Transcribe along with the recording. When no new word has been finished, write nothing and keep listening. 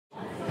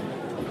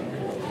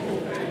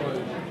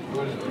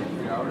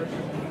Welcome,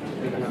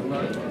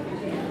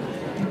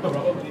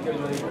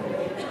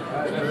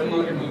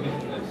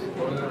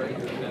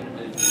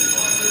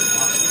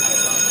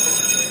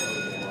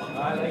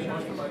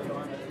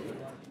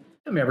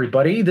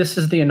 everybody. This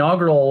is the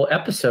inaugural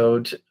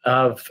episode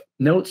of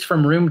Notes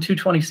from Room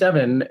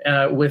 227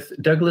 with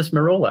Douglas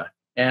Marolla.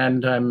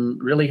 And I'm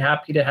really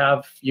happy to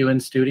have you in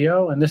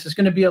studio. And this is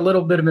going to be a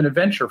little bit of an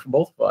adventure for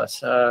both of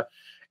us.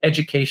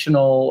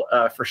 Educational,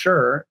 for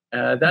sure.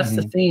 That's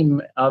the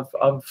theme of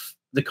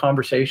the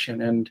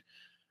conversation. And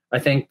I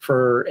think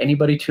for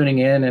anybody tuning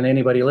in and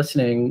anybody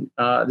listening,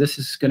 this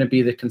is going to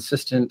be the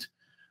consistent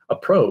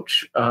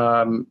approach.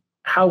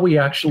 How we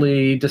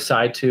actually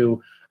decide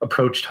to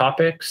approach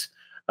topics,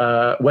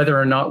 whether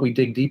or not we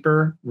dig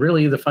deeper.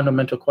 Really, the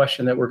fundamental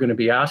question that we're going to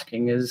be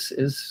asking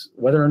is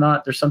whether or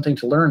not there's something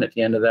to learn at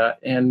the end of that.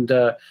 And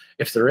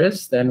if there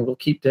is, then we'll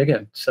keep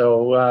digging.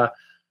 So,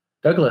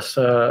 Douglas,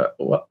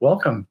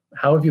 welcome.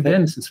 How have you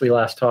been since we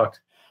last talked?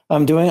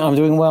 I'm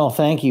doing well,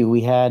 thank you.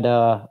 We had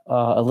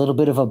a little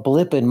bit of a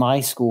blip in my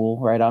school,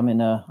 right? I'm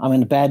in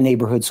a bad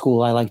neighborhood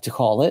school, I like to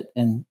call it.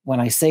 And when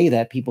I say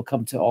that, people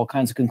come to all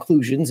kinds of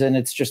conclusions, and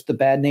it's just the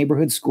bad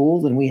neighborhood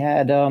school. And we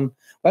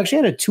actually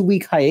had a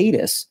 2-week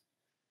hiatus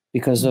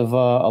because of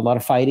a lot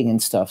of fighting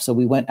and stuff. So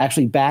we went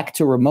actually back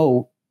to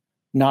remote,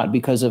 not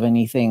because of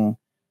anything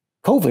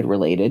COVID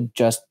related,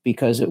 just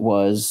because it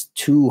was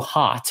too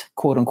hot,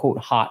 quote unquote,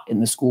 hot in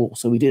the school.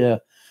 So we did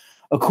a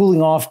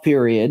cooling off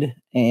period,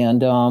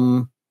 and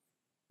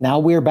now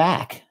we're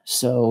back.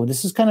 So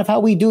this is kind of how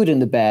we do it in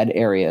the bad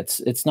area.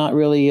 It's not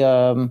really,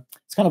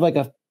 it's kind of like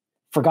a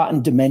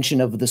forgotten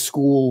dimension of the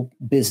school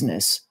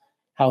business,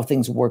 how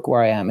things work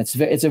where I am. It's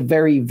a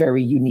very,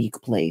 very unique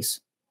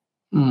place.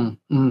 How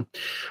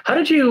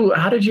did you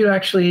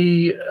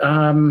actually,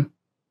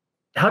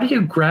 how do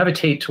you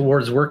gravitate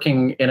towards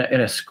working in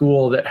a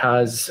school that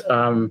has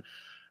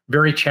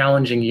very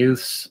challenging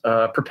youths,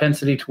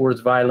 propensity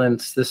towards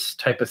violence, this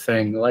type of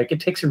thing? Like, it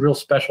takes a real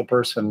special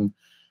person,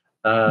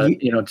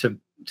 to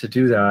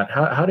do that.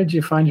 How did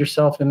you find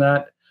yourself in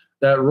that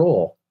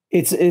role?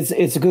 It's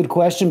a good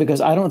question,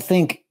 because I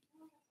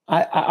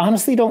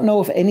honestly don't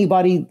know if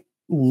anybody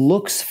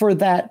looks for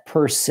that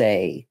per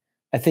se.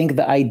 I think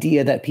the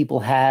idea that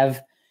people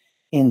have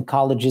in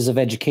colleges of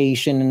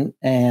education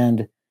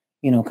and,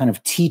 kind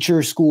of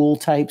teacher school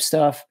type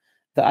stuff,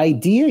 the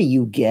idea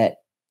you get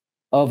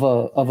of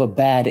a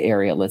bad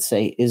area, let's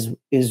say, is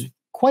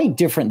quite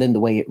different than the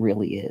way it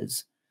really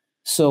is.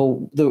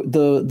 So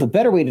the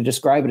better way to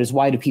describe it is,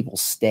 why do people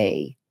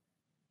stay,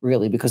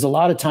 really? Because a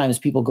lot of times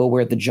people go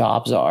where the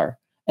jobs are,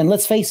 and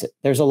let's face it,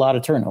 there's a lot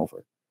of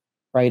turnover,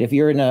 right? If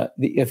you're in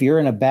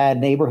a bad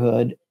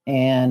neighborhood,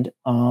 and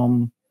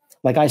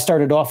like I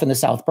started off in the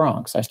South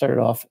Bronx. I started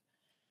off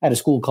at a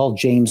school called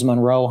James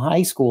Monroe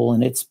High School,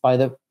 and it's by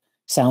the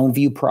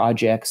Soundview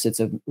projects. It's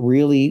a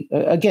really,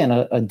 again,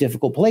 a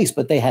difficult place,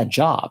 but they had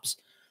jobs.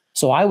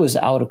 So I was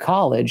out of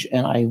college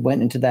and I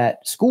went into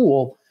that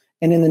school,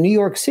 and in the New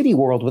York City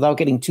world, without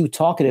getting too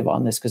talkative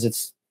on this, because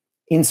it's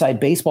inside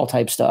baseball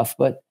type stuff,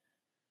 but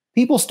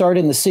people start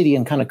in the city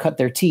and kind of cut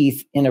their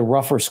teeth in a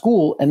rougher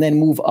school and then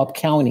move up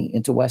county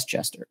into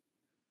Westchester,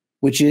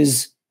 which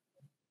is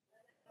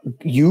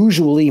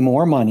usually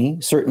more money,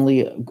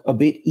 certainly a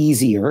bit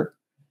easier.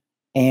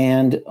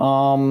 And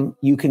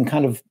you can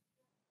kind of,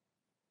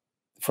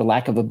 for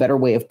lack of a better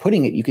way of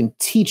putting it, you can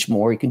teach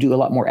more. You can do a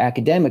lot more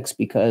academics,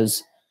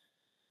 because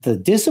the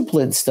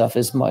discipline stuff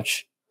is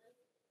much,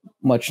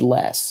 much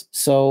less.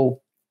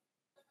 So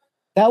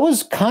that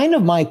was kind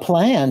of my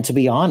plan, to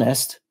be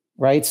honest,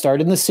 right? Start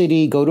in the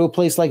city, go to a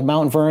place like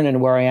Mount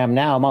Vernon, where I am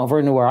now. Mount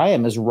Vernon, where I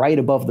am, is right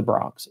above the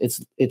Bronx.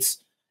 It's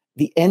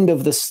the end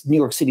of the New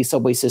York City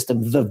subway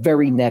system, the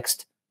very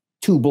next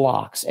 2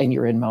 blocks, and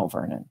you're in Mount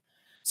Vernon.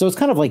 So it's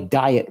kind of like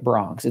Diet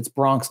Bronx. It's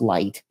Bronx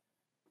light.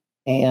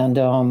 And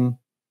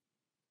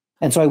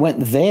so I went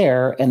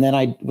there, and then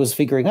I was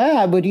figuring,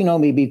 but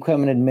maybe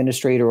become an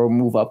administrator or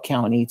move up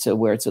county to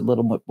where it's a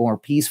little bit more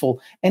peaceful.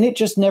 And it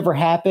just never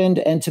happened.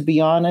 And to be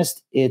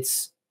honest,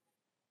 it's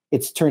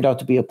turned out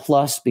to be a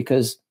plus,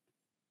 because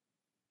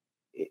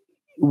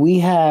we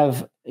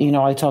have,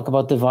 I talk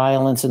about the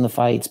violence and the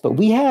fights, but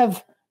we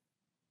have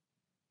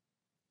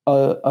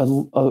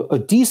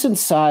a decent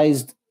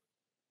sized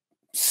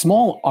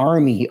small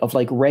army of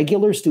like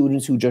regular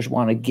students who just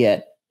want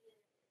to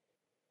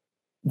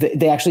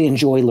they actually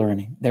enjoy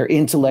learning. They're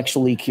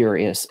intellectually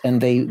curious, and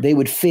they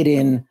would fit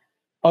in,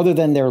 other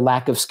than their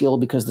lack of skill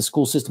because the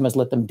school system has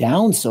let them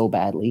down so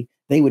badly,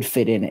 they would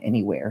fit in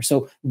anywhere.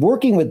 So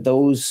working with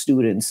those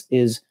students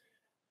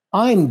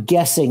I'm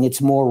guessing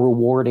it's more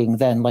rewarding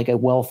than like a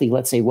wealthy,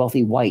 let's say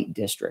wealthy white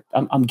district.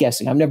 I'm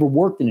guessing. I've never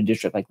worked in a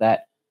district like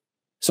that,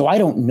 so I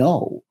don't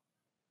know.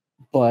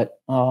 But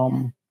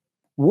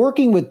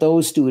working with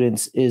those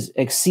students is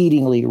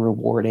exceedingly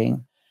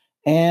rewarding.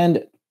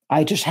 And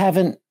I just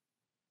haven't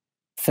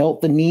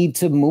felt the need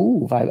to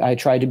move. I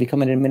tried to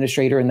become an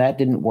administrator, and that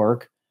didn't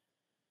work.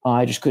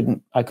 I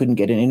couldn't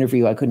get an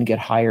interview. I couldn't get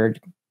hired.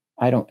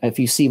 If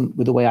you see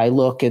the way I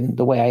look and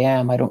the way I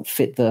am, I don't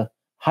fit the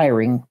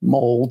hiring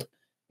mold.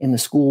 in the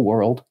school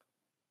world.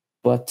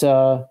 But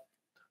well,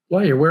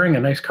 you're wearing a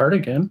nice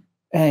cardigan.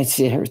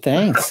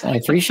 Thanks. I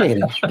appreciate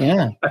it.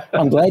 Yeah.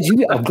 I'm glad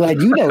you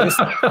noticed.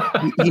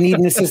 You need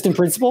an assistant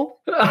principal?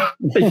 Well,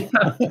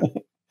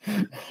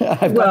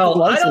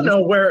 I don't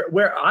know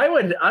where I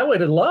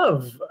would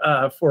love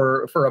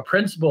for a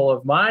principal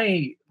of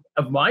my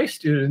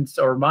students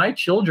or my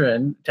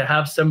children to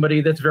have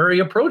somebody that's very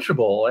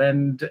approachable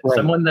and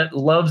someone that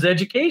loves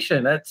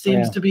education. That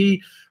seems to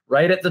be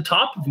right at the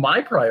top of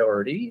my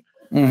priority.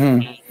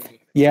 Mm-hmm.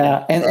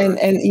 Yeah.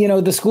 And, you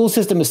know, the school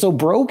system is so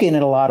broken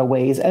in a lot of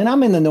ways. And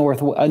I'm in the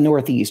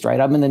Northeast, right?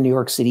 I'm in the New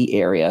York City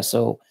area.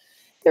 So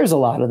there's a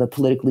lot of the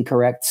politically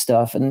correct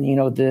stuff. And, you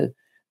know, the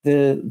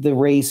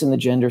race and the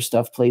gender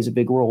stuff plays a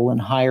big role in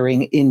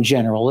hiring in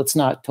general. It's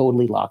not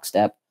totally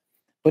lockstep,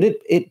 but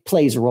it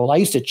plays a role. I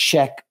used to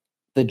check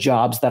the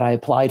jobs that I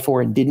applied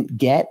for and didn't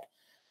get.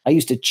 I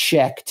used to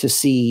check to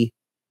see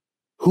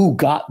who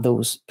got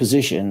those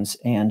positions.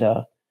 And,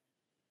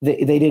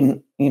 they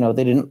didn't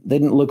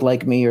look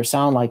like me or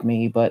sound like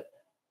me, but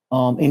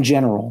in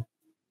general,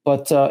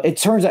 but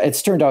it's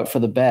turned out for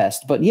the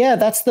best. But yeah,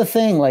 that's the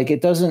thing. Like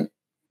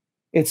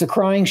it's a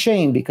crying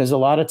shame because a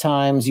lot of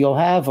times you'll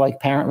have like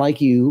parent like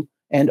you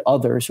and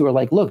others who are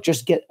like, look,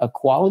 just get a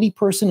quality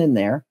person in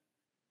there,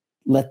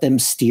 let them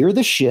steer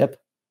the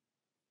ship,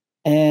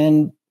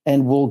 and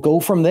we'll go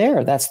from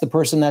there. That's the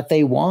person that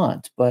they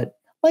want. But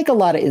like a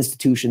lot of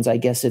institutions, I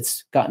guess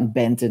it's gotten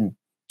bent and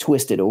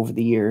twisted over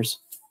the years.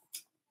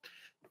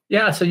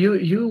 Yeah, so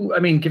I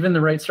mean, given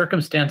the right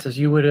circumstances,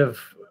 you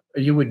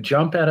would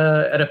jump at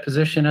a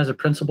position as a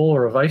principal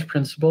or a vice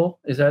principal.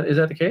 Is that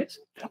the case?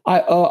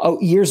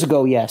 Years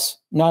ago, yes.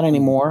 Not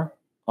anymore.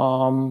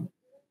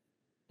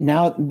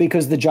 Now,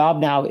 because the job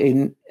now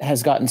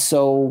has gotten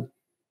so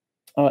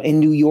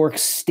in New York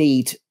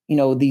State, you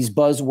know, these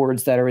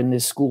buzzwords that are in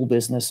this school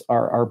business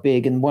are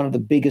big, and one of the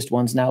biggest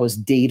ones now is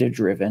data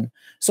driven.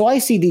 So I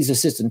see these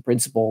assistant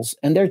principals,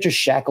 and they're just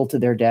shackled to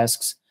their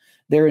desks.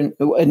 They're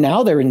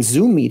in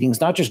Zoom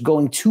meetings, not just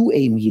going to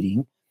a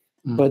meeting,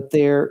 but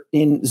they're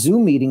in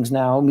Zoom meetings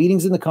now,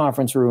 meetings in the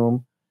conference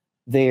room.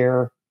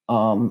 They've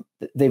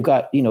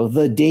got, you know,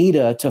 the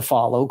data to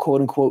follow,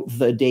 quote unquote,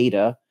 the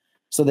data.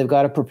 So they've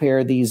got to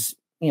prepare these,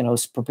 you know,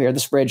 prepare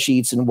the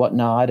spreadsheets and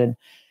whatnot. And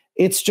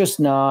it's just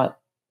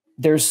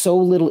there's so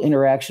little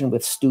interaction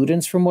with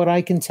students from what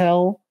I can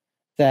tell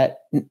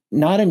that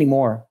not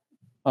anymore.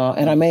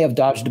 And I may have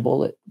dodged a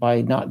bullet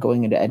by not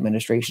going into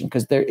administration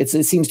because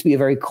it seems to be a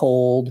very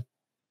cold,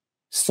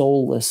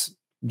 soulless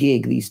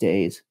gig these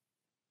days,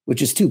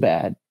 which is too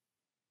bad.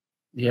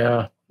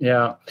 Yeah.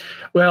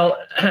 Well,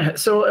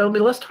 so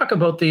let's talk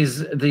about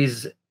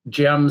these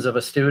gems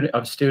of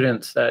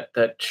students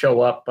that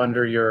show up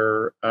under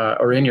your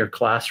or in your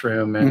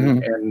classroom,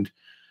 and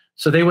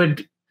so they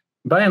would,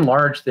 by and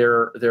large,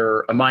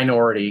 they're a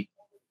minority.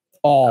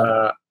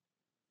 They're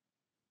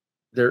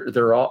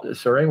all.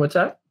 Sorry, what's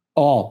that?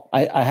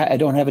 I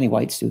don't have any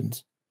white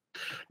students.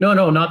 No,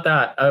 not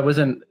that. I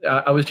wasn't.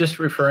 I was just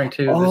referring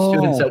to the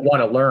students that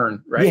want to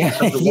learn, right? Yeah,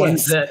 so the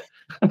ones that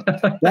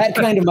that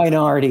kind of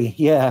minority.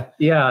 Yeah.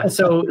 Yeah.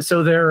 So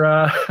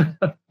they're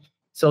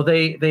so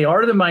they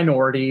are the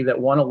minority that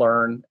want to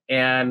learn,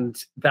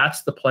 and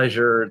that's the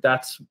pleasure.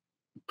 That's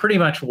pretty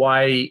much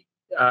why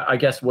I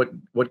guess what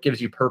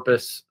gives you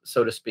purpose,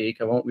 so to speak.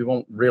 We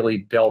won't really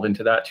delve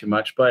into that too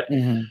much, but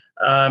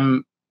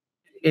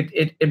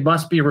it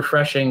must be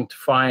refreshing to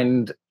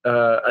find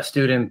a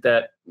student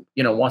that,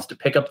 you know, wants to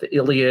pick up the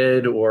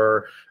Iliad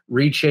or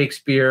read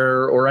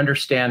Shakespeare or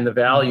understand the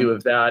value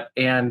of that.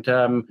 And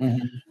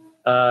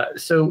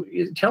so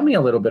tell me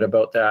a little bit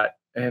about that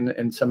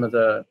and some of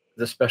the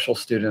special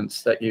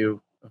students that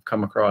you have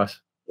come across.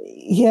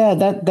 Yeah,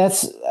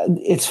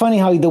 it's funny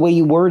how the way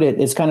you word it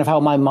is kind of how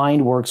my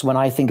mind works when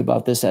I think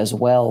about this as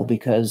well,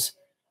 because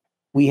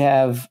we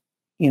have,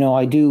 you know,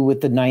 I do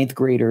with the ninth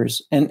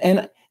graders,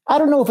 and I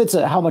don't know if it's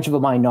how much of a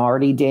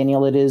minority,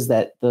 Daniel, it is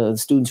that the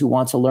students who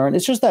want to learn.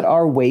 It's just that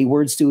our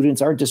wayward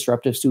students, our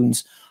disruptive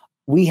students,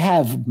 we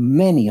have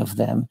many of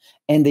them,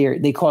 and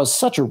they cause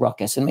such a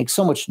ruckus and make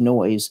so much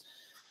noise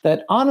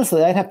that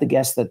honestly, I'd have to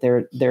guess that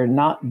they're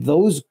not,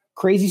 those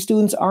crazy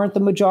students aren't the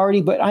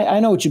majority. But I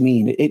know what you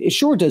mean. It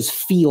sure does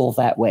feel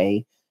that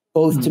way,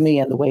 both to me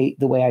and the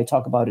way I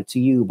talk about it to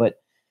you.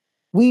 But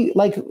we,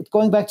 like,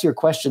 going back to your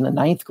question, the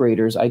ninth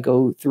graders, I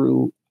don't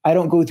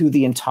go through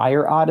the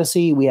entire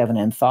Odyssey. We have an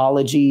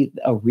anthology,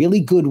 a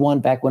really good one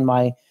back when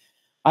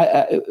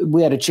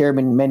we had a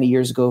chairman many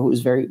years ago who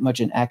was very much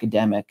an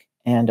academic.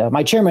 And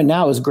my chairman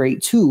now is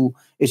great too.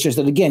 It's just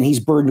that, again, he's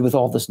burdened with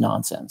all this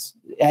nonsense,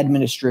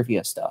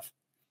 administrivia stuff.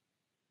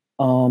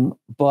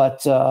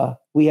 But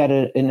we had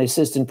an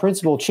assistant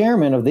principal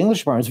chairman of the English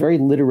department, very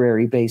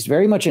literary based,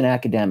 very much an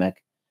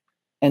academic.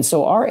 And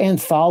so our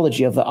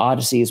anthology of the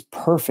Odyssey is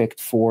perfect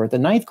for the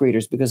ninth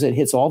graders because it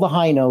hits all the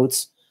high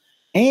notes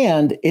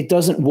and it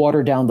doesn't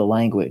water down the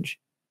language.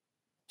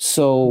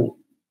 So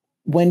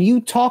when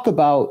you talk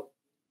about,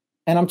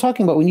 and I'm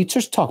talking about when you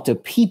just talk to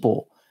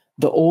people,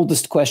 the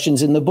oldest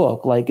questions in the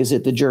book, like, is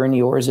it the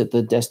journey or is it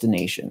the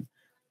destination?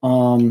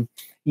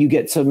 You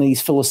get some of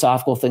these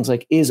philosophical things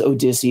like, is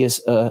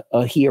Odysseus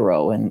a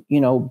hero? And,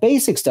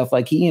 basic stuff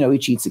like he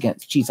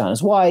cheats on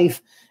his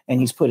wife, and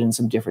he's put in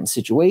some different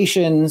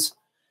situations,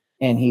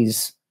 and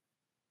he's,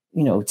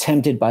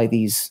 tempted by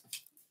these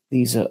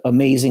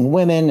amazing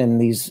women, and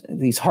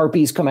these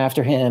harpies come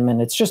after him.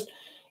 And it's just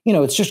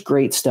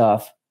great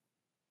stuff.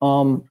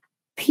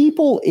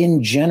 People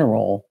in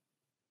general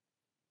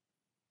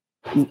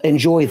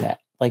enjoy that.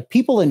 Like,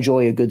 people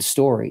enjoy a good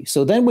story.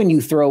 So then when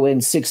you throw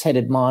in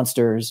six-headed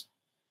monsters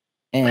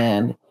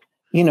and,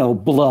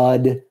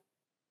 blood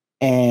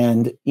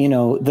and,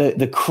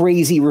 the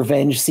crazy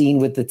revenge scene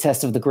with the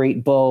test of the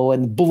great bow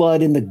and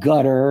blood in the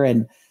gutter.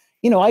 And,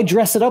 I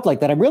dress it up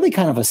like that. I'm really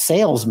kind of a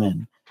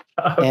salesman.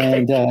 Okay.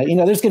 And,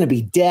 there's going to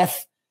be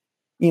death,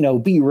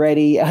 be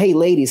ready. Hey,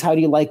 ladies, how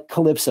do you like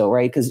Calypso?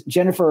 Right. Because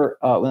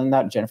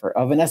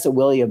Vanessa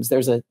Williams,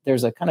 there's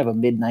a kind of a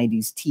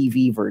mid-90s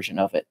TV version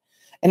of it.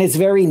 And it's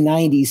very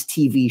 90s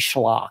TV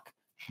schlock.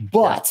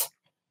 But,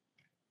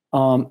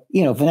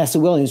 Vanessa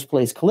Williams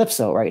plays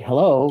Calypso, right?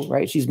 Hello,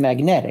 right? She's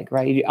magnetic,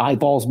 right? Your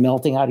eyeballs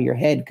melting out of your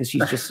head because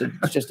she's just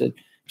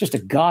a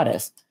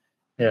goddess.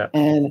 Yeah.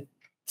 And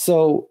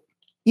so,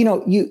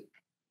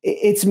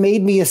 it's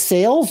made me a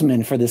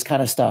salesman for this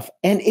kind of stuff.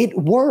 And it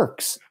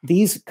works.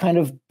 These kind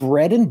of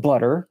bread and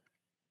butter,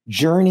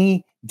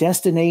 journey,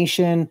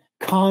 destination,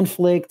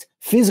 conflict,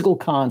 physical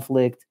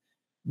conflict,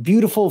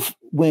 beautiful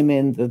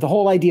women, the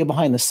whole idea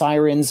behind the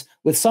sirens.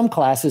 With some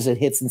classes it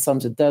hits and some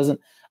it doesn't.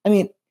 I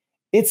mean,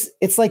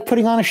 it's like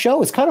putting on a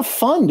show. It's kind of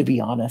fun, to be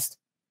honest.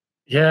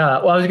 Yeah.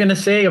 Well, I was going to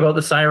say about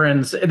the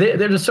sirens,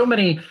 there's so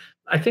many,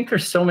 I think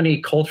there's so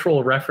many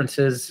cultural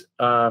references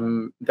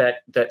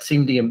that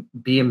seem to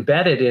be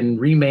embedded in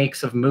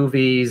remakes of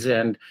movies.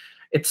 And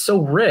it's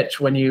so rich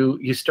when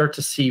you start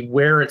to see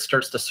where it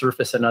starts to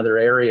surface in other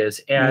areas.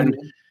 And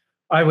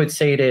I would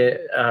say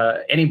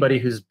to anybody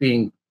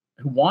who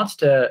wants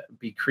to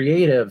be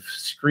creative,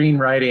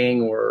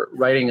 screenwriting or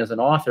writing as an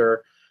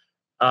author,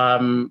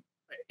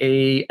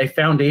 a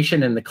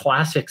foundation in the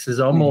classics is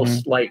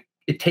almost like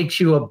it takes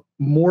you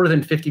more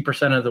than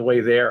 50% of the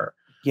way there.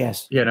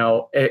 Yes.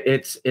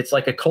 It's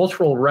like a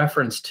cultural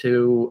reference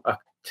to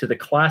the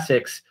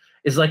classics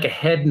is like a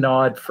head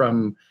nod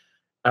from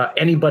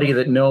anybody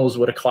that knows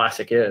what a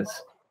classic is.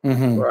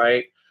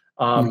 Right.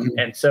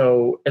 And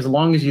so as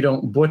long as you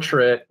don't butcher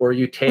it or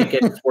you take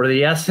it for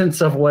the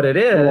essence of what it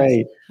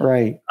is,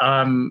 right.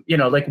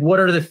 Like, what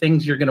are the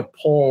things you're going to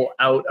pull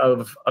out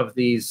of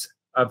these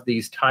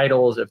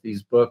titles, of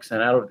these books,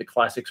 and out of the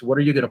classics? What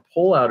are you going to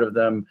pull out of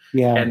them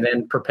and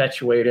then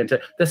perpetuate into?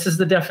 This is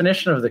the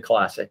definition of the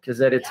classic, is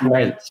that it's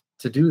meant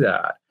to do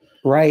that.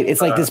 Right. It's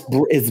like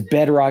it's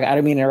bedrock. I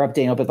don't mean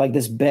interrupting, but like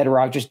this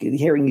bedrock, just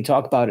hearing you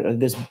talk about it,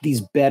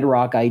 these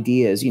bedrock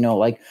ideas,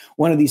 like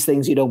one of these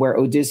things, where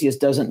Odysseus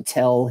doesn't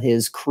tell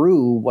his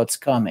crew what's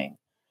coming.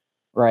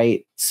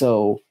 Right.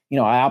 So,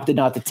 I opted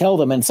not to tell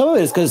them. And some of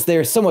it is because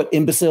they're somewhat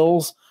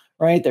imbeciles,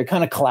 right? They're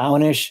kind of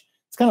clownish.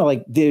 It's kind of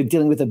like they're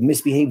dealing with a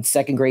misbehaved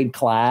second grade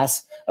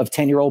class of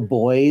 10-year-old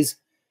boys.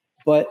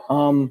 But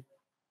I'm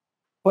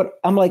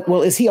like,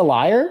 well, is he a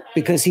liar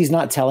because he's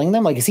not telling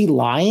them? Like, is he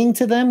lying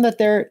to them that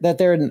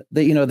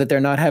they're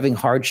not having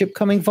hardship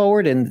coming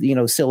forward, and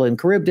Scylla and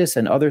Charybdis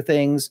and other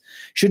things?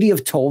 Should he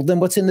have told them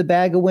what's in the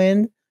bag of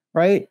wind?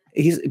 Right.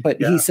 He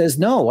says,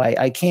 no,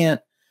 I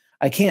can't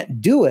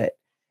do it.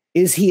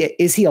 Is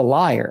he a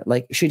liar?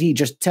 Like, should he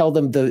just tell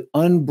them the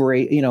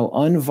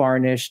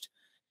unvarnished,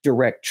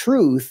 direct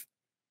truth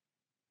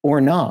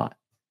or not?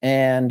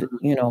 And,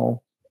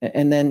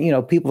 and then,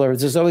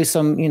 there's always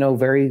some,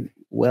 very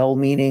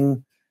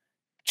well-meaning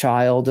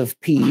child of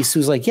peace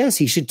who's like, yes,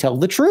 he should tell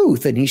the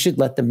truth and he should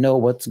let them know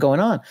what's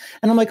going on.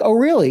 And I'm like, oh,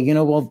 really?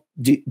 Well,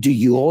 do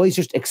you always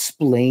just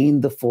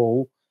explain the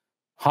full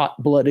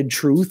hot-blooded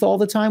truth all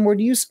the time? Or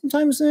do you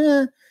sometimes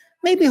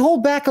maybe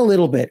hold back a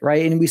little bit,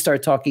 right? And we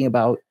start talking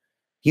about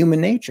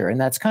human nature.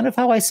 And that's kind of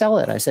how I sell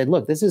it. I said,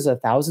 look, this is a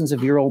thousands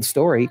of year old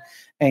story,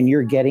 and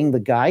you're getting the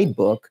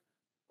guidebook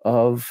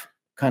of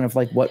kind of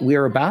like what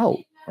we're about,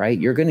 right?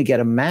 You're going to get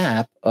a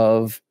map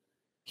of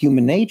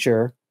human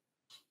nature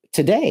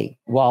today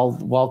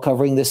while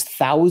covering this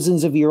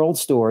thousands of year old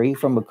story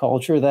from a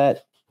culture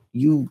that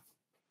you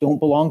don't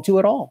belong to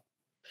at all.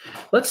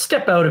 Let's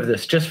step out of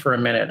this just for a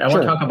minute. I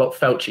want to talk about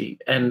Fauci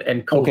and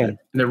COVID. Okay. And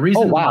the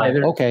reason why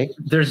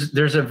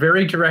there's a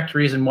very direct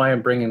reason why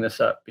I'm bringing this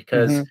up,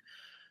 because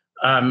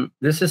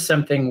this is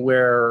something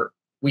where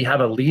we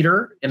have a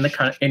leader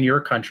in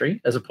your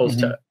country as opposed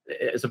to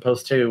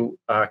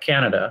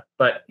Canada,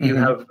 but you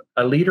have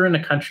a leader in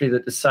a country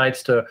that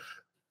decides to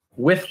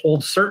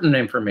withhold certain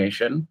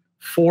information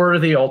for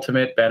the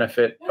ultimate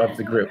benefit of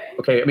the group.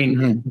 Okay, I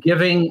mean,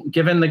 giving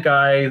the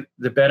guy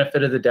the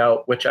benefit of the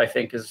doubt, which I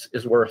think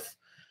is worth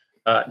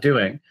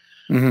doing.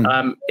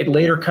 It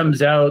later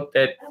comes out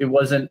that it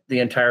wasn't the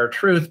entire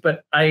truth,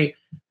 but I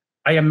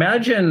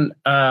imagine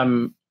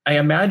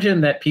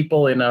that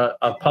people in a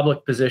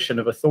public position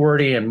of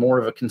authority and more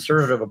of a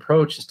conservative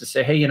approach is to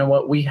say, hey, you know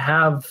what, we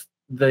have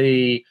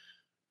the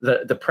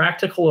the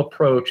practical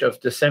approach of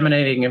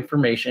disseminating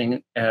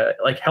information,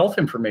 like health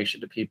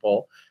information to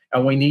people,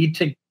 and we need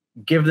to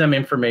give them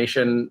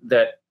information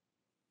that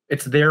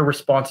it's their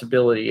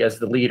responsibility as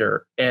the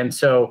leader. And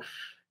so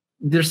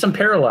there's some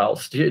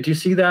parallels. Do you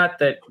see that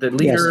the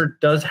leader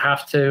does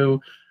have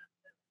to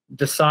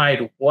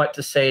decide what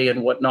to say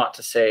and what not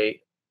to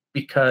say,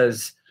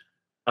 because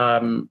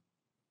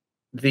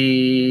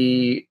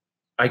the,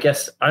 I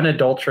guess,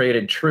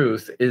 unadulterated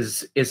truth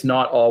is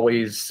not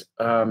always,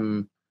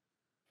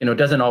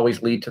 doesn't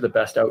always lead to the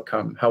best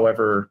outcome.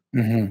 However,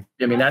 I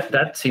mean,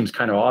 that seems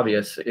kind of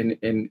obvious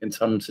in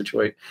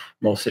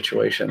most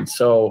situations.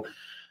 So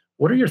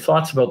what are your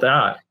thoughts about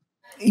that?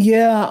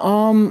 Yeah,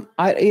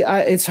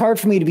 it's hard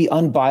for me to be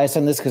unbiased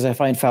on this because I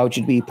find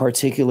Fauci to be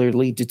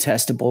particularly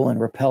detestable and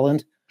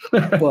repellent.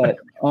 But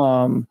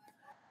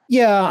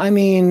yeah, I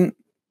mean,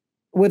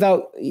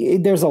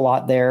 there's a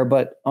lot there,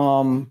 but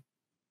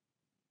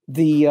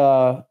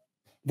the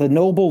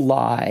noble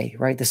lie,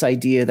 right? This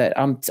idea that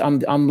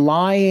I'm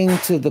lying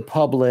to the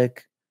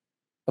public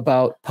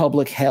about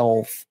public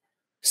health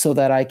so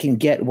that I can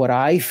get what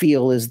I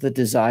feel is the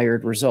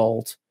desired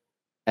result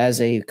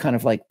as a kind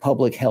of like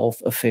public health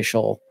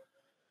official.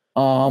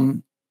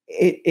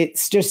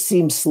 It just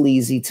seems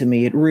sleazy to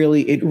me. It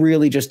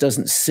really just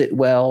doesn't sit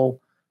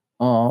well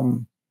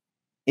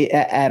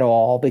at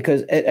all,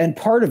 because, and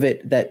part of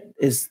it that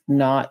is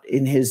not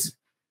in his,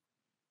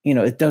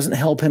 it doesn't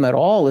help him at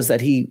all, is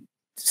that he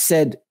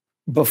said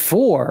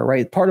before,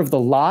 right? Part of the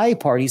lie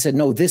part, he said,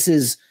 no, this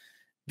is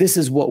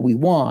what we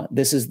want.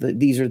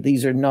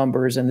 These are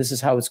numbers, and this is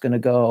how it's going to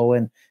go,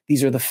 and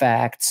these are the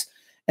facts.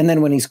 And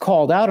then when he's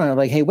called out on it,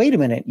 like, hey, wait a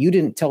minute, you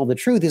didn't tell the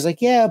truth. He's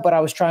like, yeah, but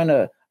I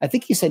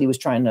think he said he was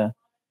trying to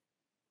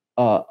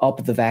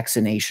up the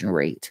vaccination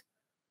rate.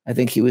 I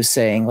think he was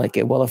saying, like,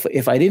 well,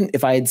 if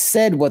I had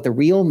said what the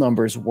real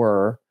numbers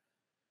were,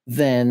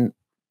 then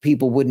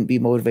people wouldn't be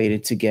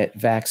motivated to get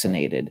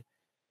vaccinated.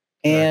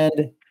 And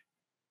right.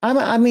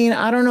 I mean,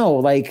 I don't know,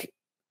 like,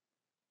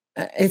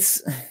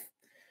 it's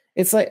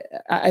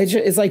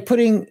like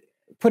putting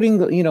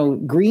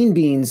green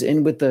beans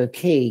in with the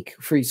cake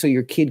so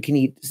your kid can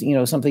eat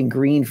something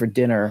green for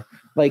dinner.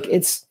 Like,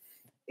 it's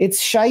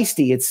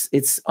shisty,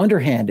 it's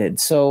underhanded.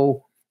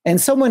 So,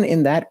 and someone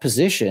in that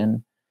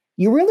position,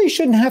 you really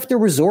shouldn't have to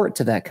resort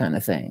to that kind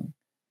of thing.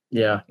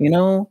 Yeah.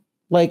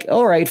 Like,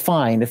 all right,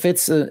 fine. If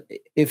it's in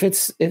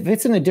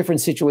a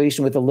different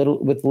situation with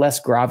less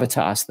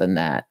gravitas than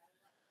that,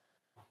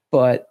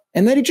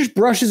 and then he just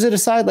brushes it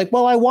aside. Like,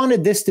 well, I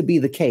wanted this to be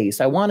the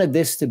case. I wanted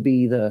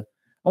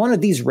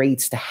these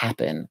rates to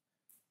happen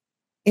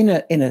on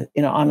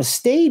a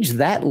stage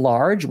that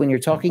large, when you're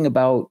talking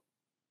about,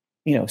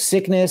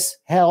 sickness,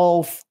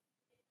 health,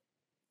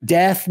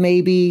 death,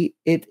 maybe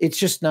it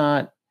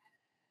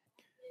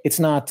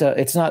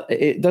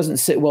doesn't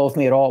sit well with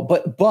me at all.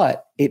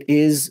 But it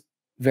is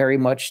very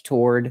much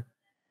toward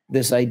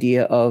this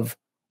idea of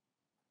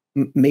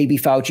maybe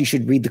Fauci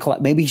should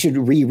maybe he should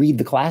reread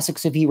the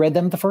classics if he read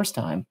them the first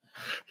time,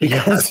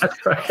 because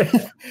that's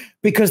right.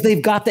 because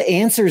they've got the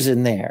answers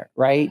in there,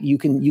 right? You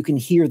can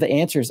hear the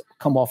answers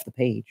come off the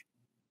page.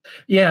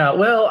 Yeah,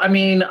 well, I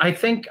mean, I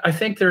think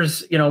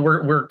there's,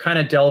 we're kind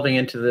of delving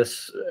into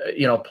this,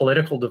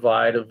 political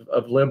divide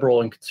of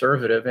liberal and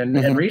conservative,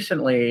 and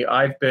recently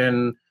I've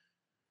been,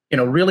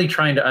 really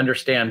trying to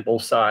understand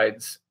both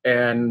sides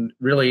and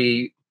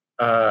really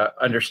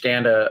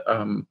understand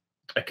a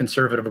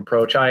conservative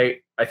approach. I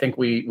think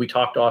we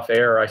talked off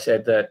air. I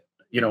said that,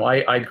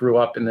 I grew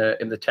up in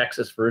the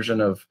Texas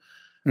version of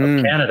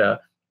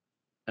Canada,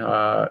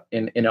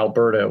 in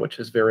Alberta, which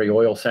is very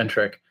oil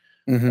centric.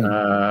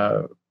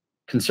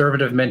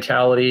 Conservative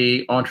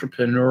mentality,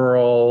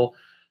 entrepreneurial,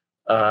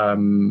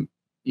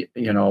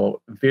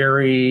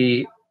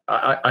 very.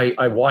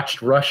 I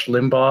watched Rush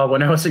Limbaugh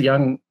when I was a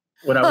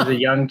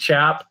young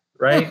chap,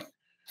 right?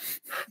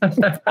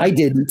 I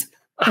didn't.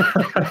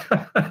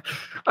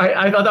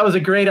 I thought that was a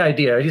great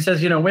idea. He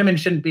says, women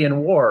shouldn't be in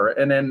war,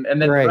 and then right.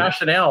 The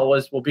rationale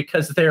was, well,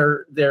 because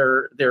they're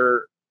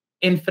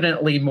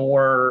infinitely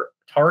more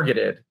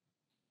targeted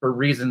for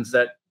reasons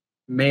that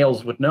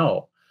males would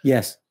know.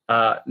 Yes.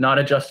 Not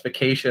a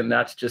justification.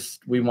 That's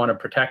just, we want to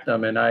protect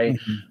them. And I've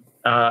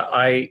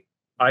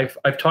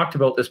talked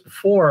about this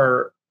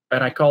before,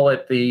 and I call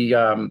it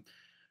the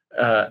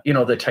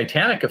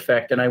Titanic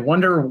effect. And I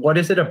wonder, what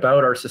is it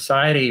about our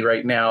society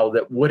right now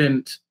that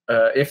wouldn't,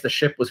 if the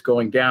ship was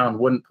going down,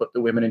 wouldn't put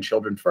the women and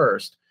children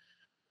first?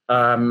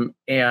 And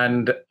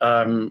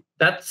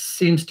that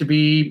seems to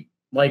be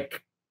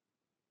like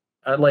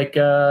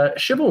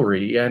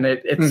chivalry, and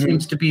it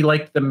seems to be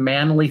like the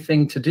manly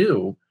thing to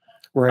do.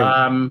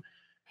 Right.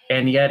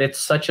 And yet it's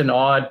such an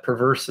odd,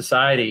 perverse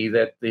society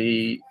that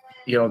the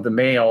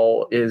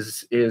male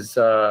is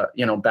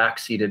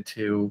backseated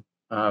to,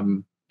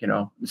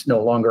 it's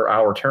no longer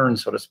our turn,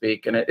 so to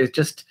speak. And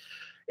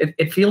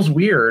it feels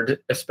weird,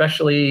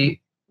 especially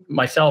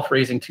myself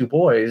raising two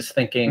boys,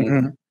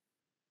 thinking,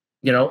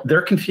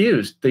 they're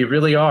confused. They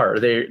really are.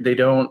 They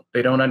don't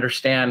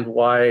understand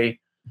why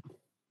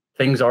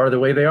things are the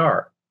way they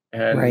are.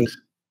 And, right.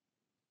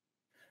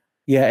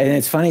 Yeah, and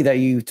it's funny that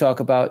you talk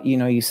about,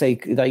 you say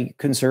like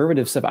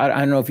conservative stuff. I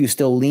don't know if you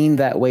still lean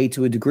that way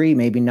to a degree,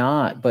 maybe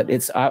not, but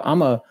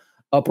I'm a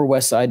Upper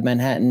West Side,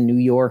 Manhattan, New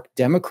York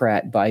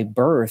Democrat by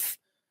birth,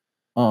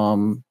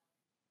 and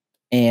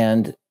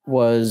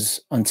was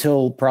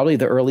until probably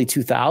the early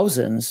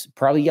 2000s,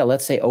 probably, yeah,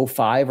 let's say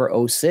 '05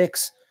 or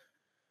 '06,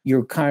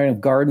 you're kind of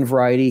garden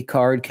variety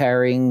card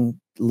carrying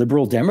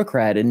liberal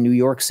Democrat in New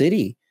York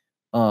City.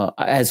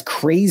 As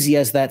crazy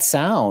as that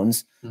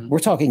sounds, we're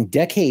talking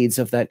decades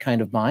of that kind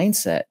of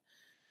mindset.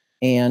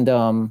 And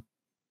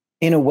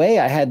in a way,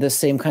 I had this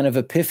same kind of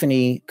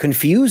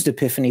confused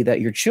epiphany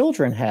that your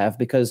children have,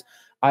 because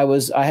I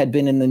had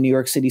been in the New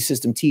York City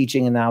system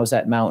teaching, and I was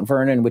at Mount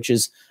Vernon, which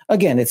is,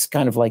 again, it's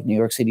kind of like New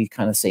York City,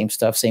 kind of same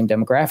stuff, same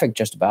demographic,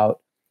 just about.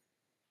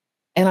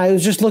 And I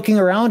was just looking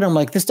around, and I'm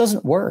like, this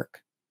doesn't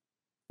work.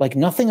 Like,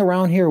 nothing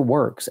around here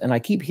works. And I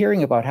keep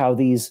hearing about how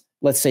these,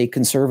 let's say,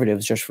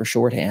 conservatives, just for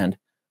shorthand,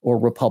 or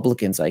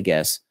Republicans, I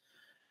guess,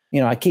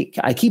 I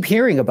keep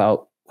hearing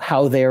about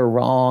how they're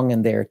wrong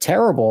and they're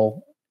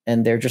terrible,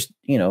 and they're just,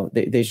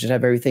 they just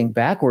have everything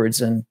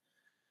backwards. And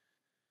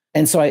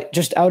so I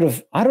just I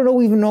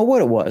don't even know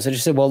what it was. I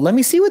just said, well, let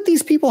me see what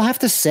these people have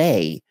to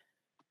say.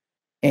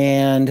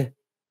 And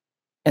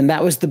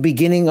that was the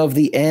beginning of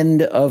the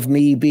end of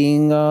me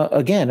being,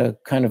 again, a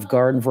kind of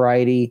garden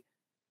variety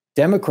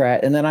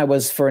Democrat. And then I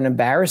was, for an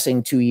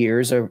embarrassing 2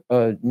 years, a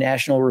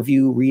National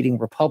Review reading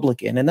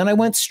Republican. And then I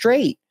went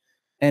straight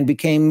and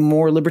became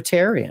more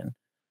libertarian.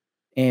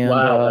 And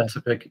wow, that's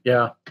a big,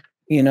 yeah.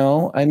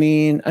 I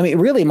mean,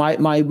 really,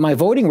 my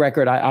voting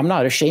record, I'm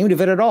not ashamed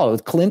of it at all.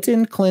 With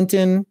Clinton,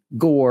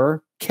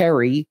 Gore,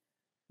 Kerry,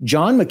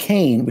 John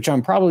McCain, which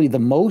I'm probably the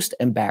most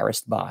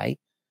embarrassed by,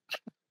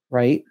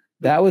 right?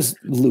 That was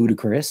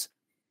ludicrous.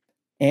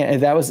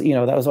 And that was,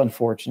 that was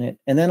unfortunate.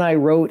 And then I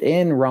wrote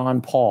in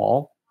Ron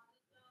Paul,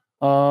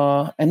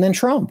 and then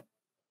Trump.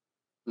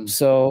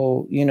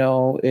 So,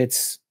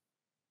 it's,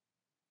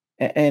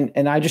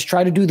 and I just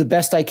try to do the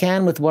best I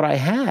can with what I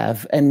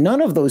have. And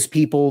none of those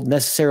people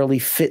necessarily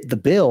fit the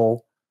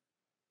bill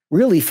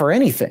really for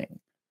anything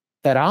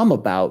that I'm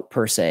about,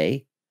 per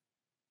se.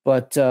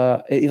 But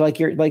like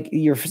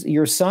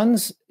your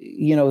sons,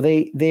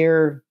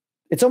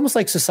 it's almost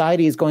like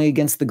society is going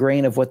against the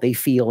grain of what they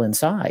feel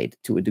inside,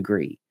 to a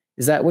degree.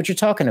 Is that what you're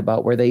talking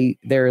about, where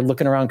they're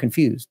looking around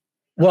confused?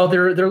 Well,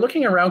 they're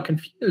looking around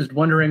confused,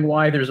 wondering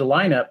why there's a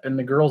lineup and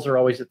the girls are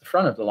always at the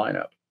front of the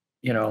lineup.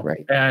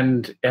 Right.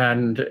 And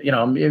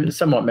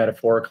somewhat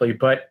metaphorically,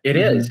 but it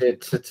is,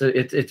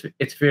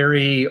 it's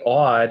very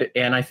odd.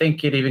 And I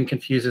think it even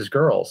confuses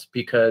girls,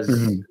 because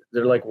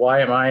they're like, why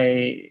am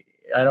I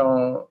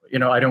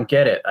don't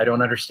get it. I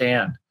don't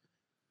understand.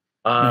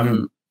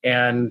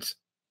 And,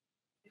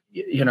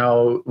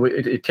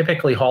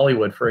 typically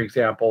Hollywood, for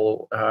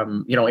example,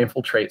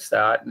 infiltrates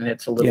that, and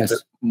it's a little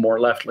bit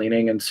more left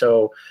leaning. And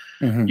so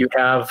you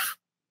have,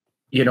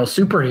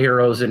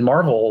 superheroes in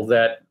Marvel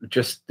that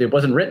just, it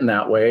wasn't written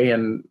that way.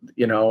 And,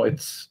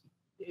 it's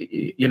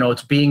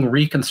being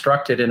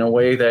reconstructed in a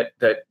way that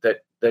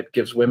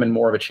gives women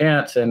more of a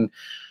chance. And,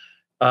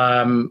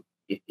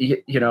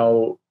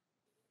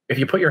 if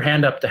you put your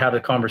hand up to have a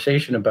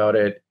conversation about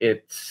it,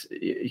 it's,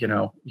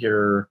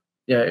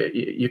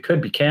 you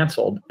could be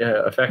canceled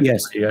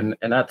effectively. And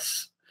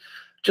that's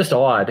just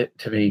odd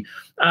to me.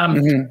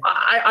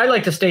 I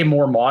like to stay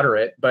more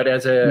moderate, but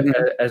as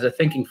a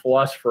thinking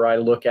philosopher, I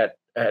look at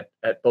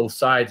both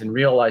sides and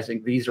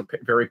realizing these are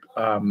very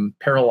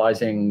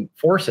paralyzing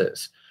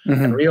forces,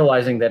 and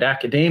realizing that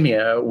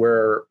academia,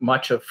 where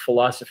much of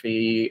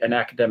philosophy and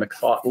academic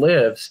thought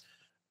lives,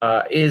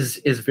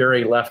 is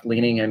very left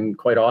leaning and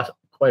quite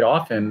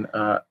often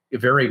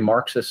very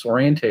Marxist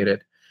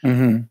orientated.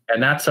 And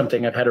that's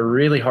something I've had a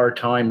really hard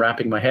time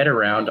wrapping my head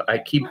around. I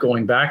keep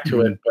going back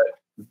to it, but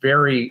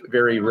very,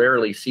 very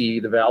rarely see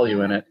the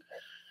value in it.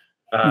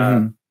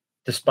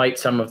 Despite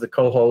some of the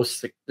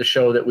co-hosts, the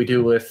show that we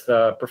do with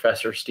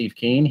Professor Steve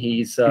Keen,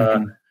 he's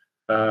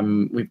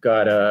we've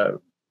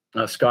got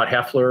Scott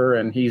Heffler,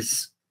 and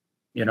he's,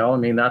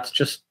 that's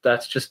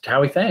just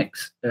how he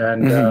thinks.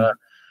 And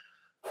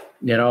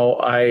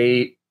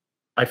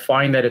I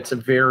find that it's a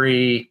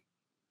very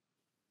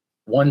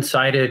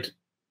one-sided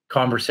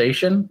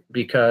conversation,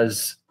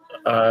 because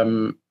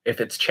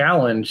if it's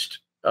challenged,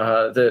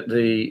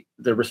 the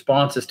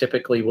response is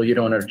typically, well, you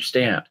don't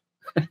understand.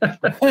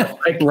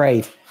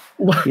 Right.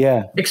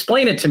 Yeah.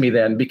 Explain it to me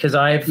then, because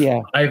I've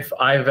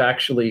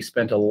actually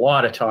spent a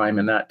lot of time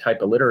in that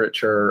type of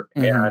literature,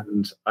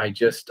 and I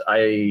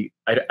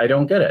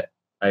don't get it.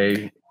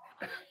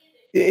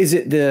 Is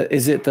it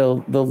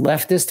the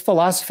leftist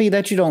philosophy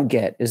that you don't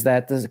get? Is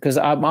that because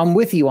I'm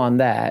with you on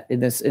that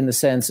in the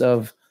sense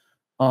of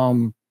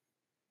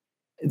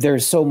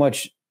there's so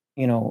much,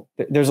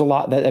 there's a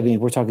lot that,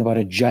 we're talking about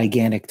a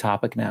gigantic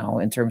topic now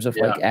in terms of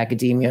like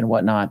academia and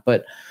whatnot,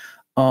 but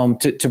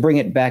to bring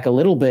it back a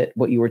little bit,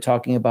 what you were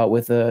talking about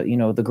with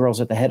the girls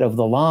at the head of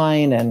the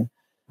line, and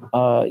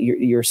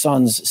your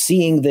sons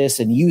seeing this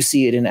and you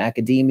see it in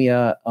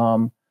academia.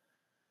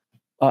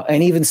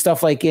 And even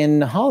stuff like in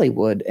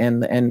Hollywood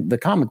and the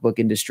comic book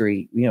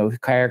industry, you know,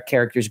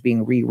 characters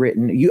being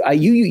rewritten.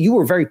 You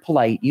were very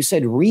polite. You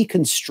said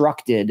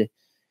reconstructed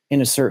in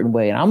a certain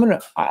way,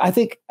 and I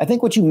think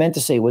what you meant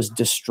to say was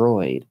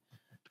destroyed.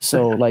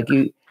 So like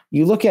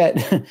you look at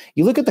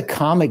the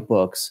comic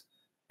books,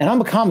 and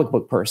I'm a comic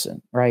book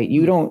person, right?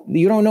 You don't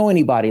know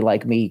anybody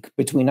like me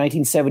between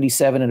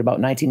 1977 and about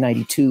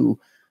 1992.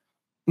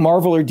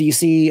 Marvel or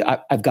DC,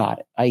 I've got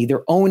it. I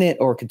either own it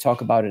or can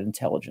talk about it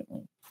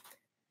intelligently.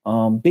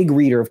 Big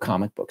reader of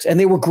comic books, and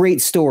they were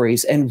great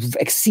stories and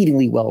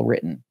exceedingly well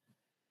written.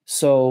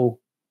 So,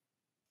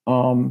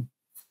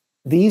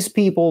 these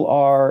people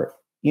are,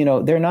 you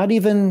know, they're not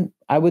even,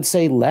 I would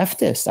say,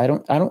 leftist. I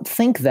don't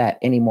think that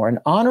anymore. An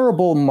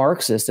honorable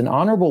Marxist, an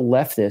honorable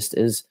leftist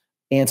is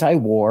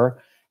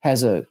anti-war,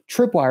 has a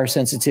tripwire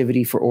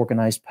sensitivity for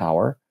organized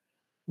power,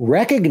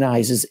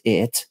 recognizes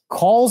it,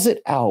 calls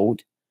it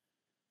out,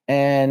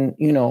 and,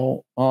 you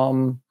know,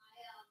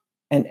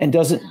 and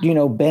doesn't, you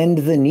know, bend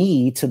the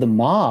knee to the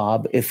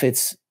mob if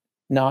it's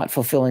not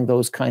fulfilling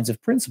those kinds of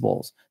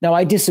principles. Now,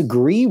 I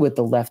disagree with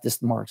the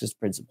leftist Marxist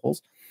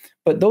principles,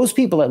 but those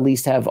people at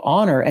least have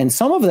honor, and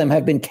some of them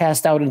have been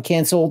cast out and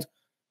canceled,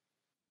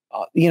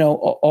 you know,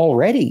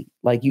 already.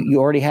 Like you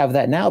already have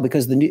that now,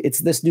 because it's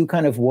this new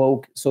kind of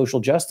woke social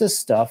justice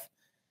stuff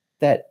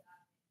that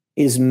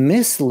is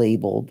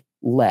mislabeled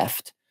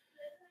left,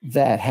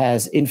 that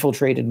has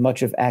infiltrated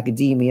much of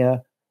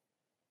academia.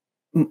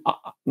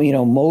 You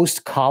know,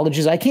 most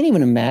colleges, I can't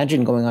even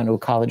imagine going onto a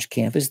college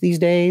campus these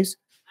days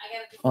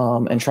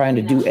and trying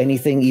to do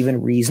anything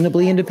even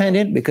reasonably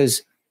independent,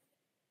 because,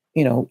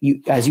 you know,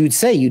 as you'd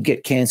say, you'd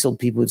get canceled.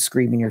 People would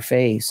scream in your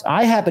face.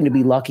 I happen to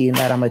be lucky in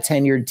that I'm a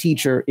tenured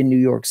teacher in New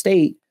York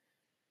State,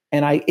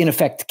 and I, in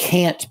effect,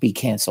 can't be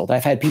canceled.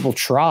 I've had people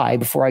try.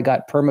 Before I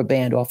got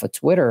permabanned off of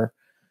Twitter,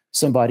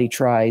 somebody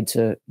tried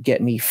to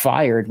get me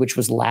fired, which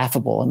was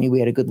laughable. I mean, we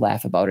had a good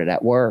laugh about it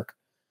at work.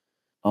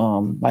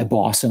 My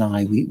boss and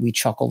I, we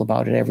chuckled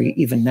about it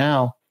even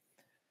now,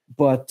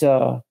 but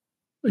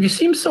you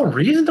seem so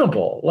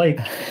reasonable. Like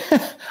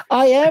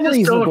I am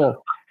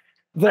reasonable.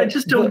 I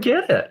just don't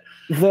get it.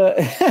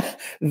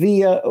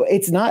 It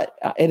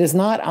is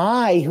not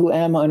I who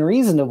am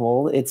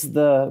unreasonable. It's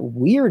the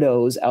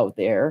weirdos out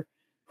there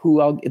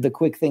who, the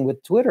quick thing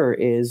with Twitter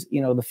is,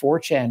 you know, the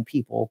 4chan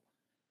people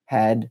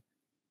had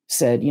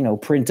said, you know,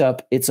 print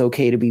up "It's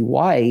okay to be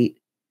white"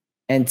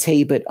 and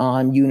tape it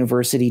on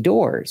university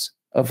doors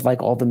of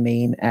like all the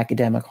main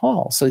academic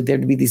halls. So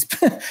there'd be these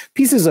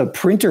pieces of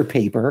printer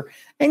paper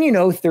and, you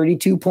know,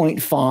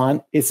 32-point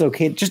font. It's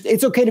okay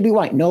to be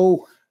white.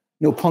 No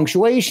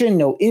punctuation,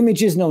 no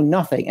images, no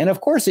nothing. And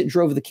of course it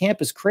drove the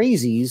campus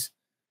crazies,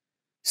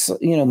 so,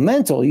 you know,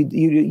 mental.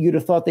 You'd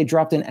have thought they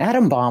dropped an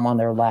atom bomb on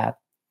their lap.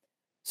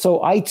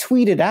 So I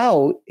tweeted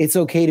out, "It's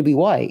okay to be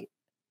white."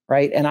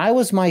 Right. And I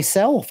was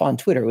myself on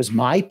Twitter. It was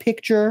my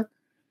picture.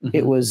 Mm-hmm.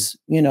 It was,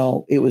 you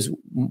know, it was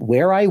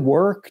where I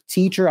work,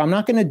 teacher. I'm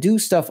not going to do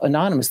stuff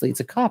anonymously. It's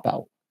a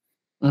cop-out.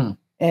 Mm.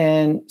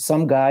 And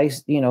some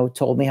guys, you know,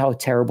 told me how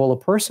terrible a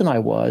person I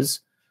was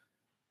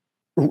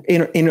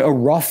in a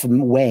rough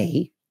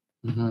way.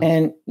 Mm-hmm.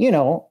 And, you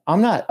know,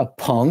 I'm not a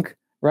punk,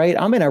 right?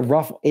 I'm in a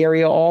rough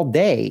area all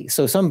day.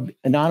 So some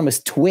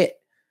anonymous twit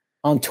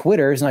on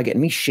Twitter is not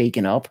getting me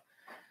shaken up.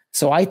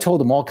 So I told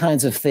him all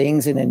kinds of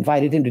things and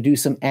invited him to do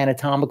some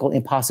anatomical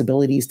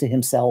impossibilities to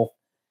himself.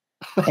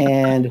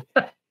 And,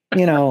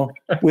 you know,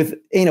 with,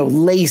 you know,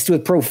 laced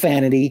with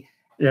profanity.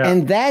 Yeah.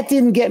 And that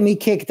didn't get me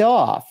kicked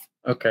off.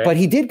 Okay. But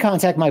he did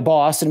contact my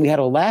boss and we had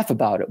a laugh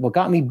about it. What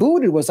got me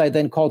booted was I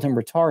then called him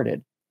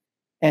retarded,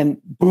 and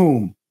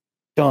boom,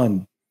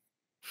 done.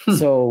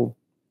 So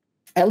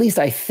at least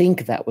I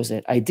think that was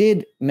it. I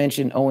did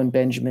mention Owen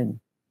Benjamin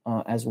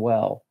as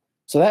well.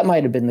 So that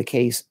might have been the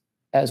case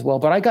as well,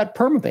 but I got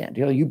permabanned.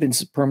 You know, you've been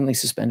permanently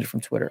suspended from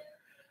Twitter.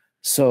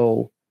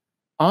 So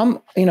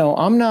I'm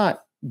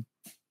not,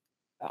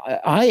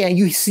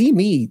 you see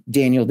me,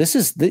 Daniel, this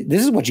is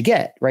what you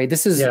get, right?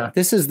 This is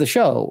the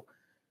show.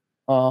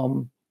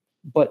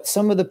 But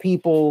some of the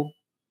people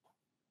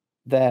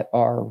that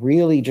are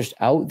really just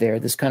out there,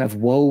 this kind of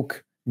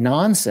woke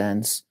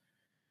nonsense,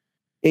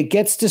 it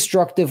gets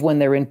destructive when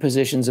they're in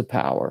positions of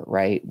power,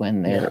 right?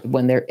 When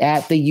they're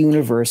at the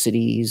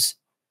universities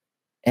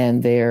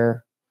and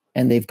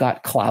they've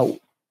got clout,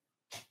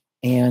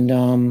 and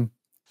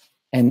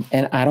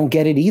I don't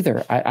get it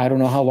either. I don't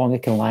know how long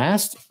it can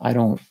last. I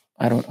don't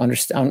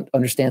understand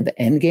the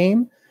end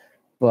game,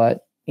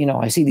 but you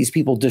know, I see these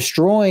people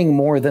destroying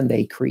more than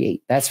they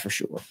create. That's for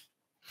sure.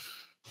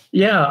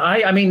 Yeah,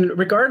 I mean,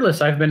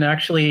 regardless, I've been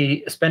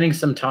actually spending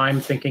some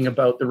time thinking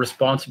about the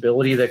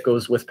responsibility that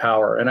goes with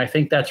power, and I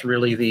think that's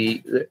really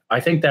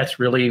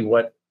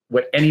what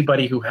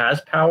anybody who has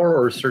power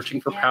or is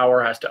searching for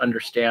power has to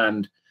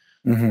understand.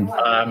 Mm-hmm.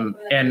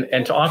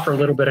 And to offer a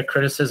little bit of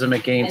criticism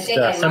against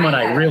someone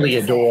I really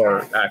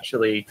adore,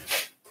 actually,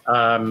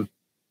 Joe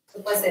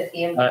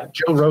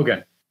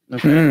Rogan.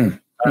 Okay.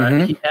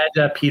 Mm-hmm. He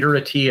had Peter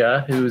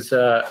Attia, who's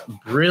a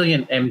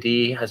brilliant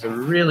MD, has a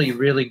really,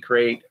 really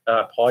great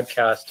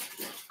podcast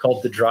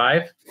called The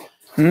Drive.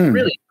 Mm.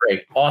 Really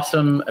great,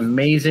 awesome,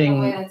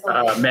 amazing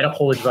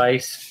medical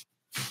advice.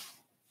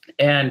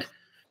 And,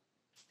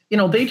 you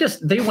know,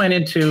 they went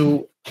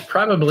into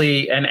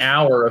probably an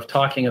hour of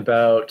talking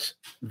about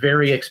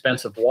very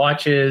expensive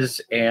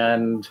watches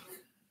and,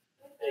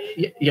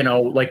 you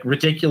know, like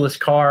ridiculous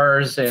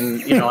cars,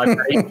 and, you know, I've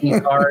got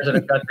 18 cars and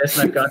I've got this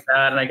and I've got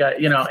that and I got,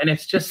 you know, and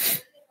it's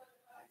just,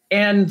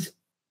 and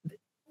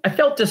I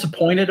felt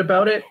disappointed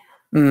about it.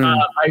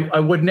 I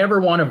would never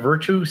want to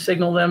virtue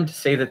signal them to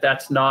say that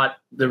that's not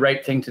the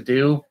right thing to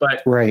do,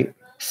 but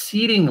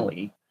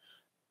exceedingly,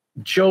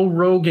 Joe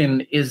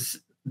Rogan is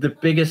the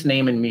biggest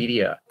name in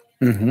media.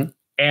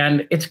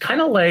 And it's kind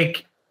of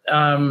like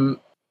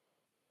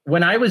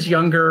when I was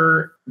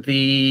younger,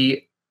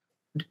 the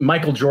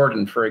Michael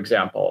Jordan, for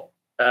example,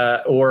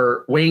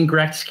 or Wayne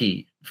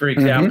Gretzky, for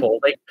example,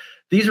 like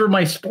these were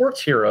my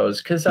sports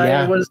heroes because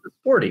I was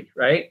sporty,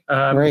 right?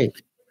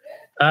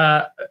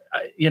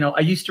 You know, I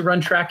used to run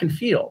track and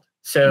field.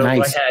 So I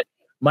had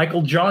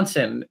Michael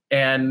Johnson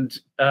and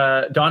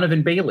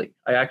Donovan Bailey.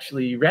 I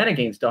actually ran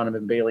against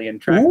Donovan Bailey in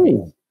track.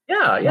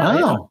 Yeah.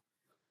 Wow.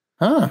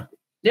 Huh.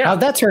 Yeah. How'd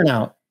that turn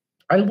out?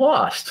 I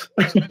lost.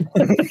 I'm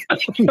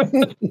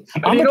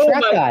a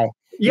track guy.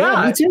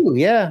 Yeah, me too.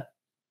 Yeah.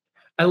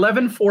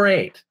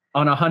 11:48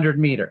 on 100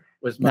 meter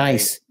was my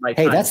my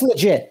time. Hey, that's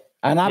legit.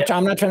 I'm not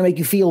trying to make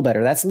you feel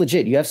better. That's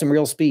legit. You have some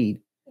real speed.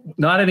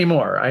 Not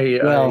anymore.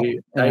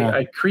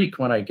 I creak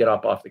when I get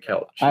up off the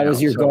couch. I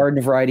was your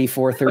garden variety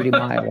 430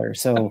 miler,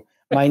 so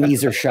my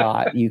knees are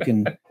shot.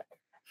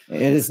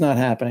 It is not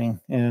happening.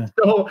 Yeah.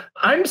 So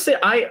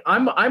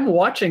I'm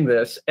watching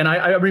this, and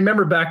I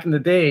remember back in the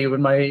day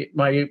when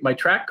my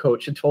track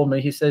coach had told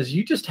me, he says,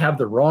 "You just have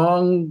the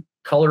wrong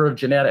color of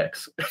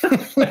genetics."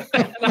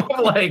 And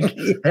I'm like,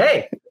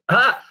 hey,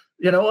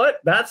 you know what?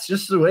 That's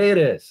just the way it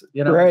is.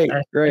 You know,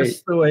 that's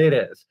just the way it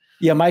is.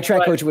 Yeah, my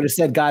track coach would have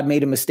said God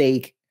made a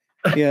mistake.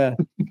 Yeah.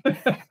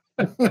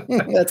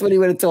 That's what he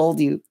would have told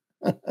you.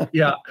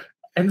 Yeah.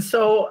 And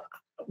so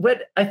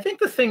what I think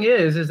the thing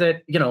is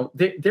that, you know,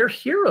 they're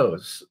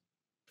heroes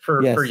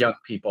for young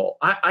people.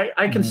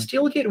 I can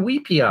still get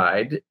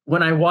weepy-eyed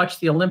when I watch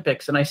the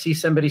Olympics and I see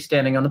somebody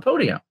standing on the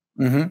podium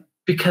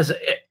because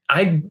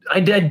I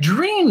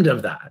dreamed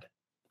of that,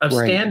 of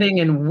standing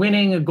and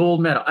winning a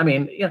gold medal. I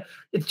mean, you know,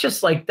 it's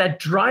just like that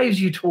drives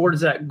you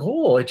towards that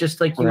goal. It's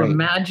just like you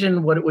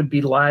imagine what it would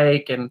be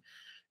like, and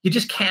you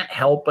just can't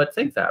help but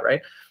think that,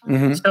 right?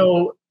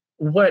 So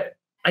what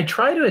I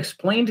try to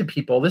explain to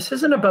people, this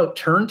isn't about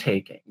turn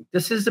taking.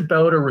 This is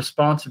about a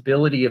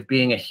responsibility of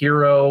being a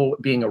hero,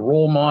 being a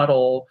role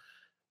model,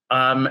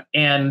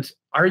 and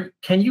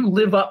can you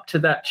live up to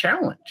that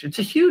challenge? It's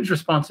a huge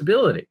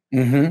responsibility.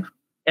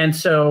 And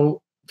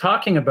so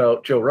talking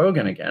about Joe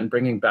Rogan again,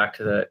 bringing back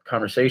to the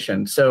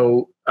conversation.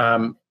 So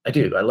I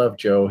love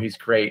Joe. He's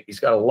great. He's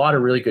got a lot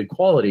of really good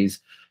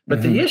qualities.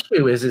 But the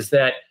issue is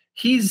that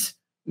he's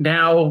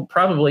now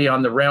probably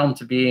on the realm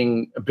to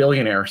being a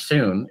billionaire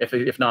soon,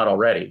 if not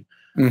already.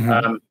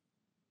 Well,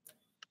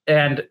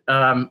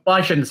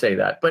 I shouldn't say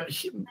that, but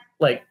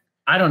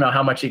I don't know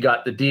how much he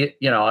got you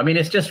know, I mean,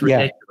 it's just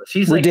ridiculous.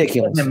 He's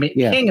ridiculous. Like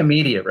king of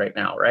media right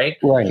now, right?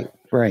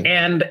 Right.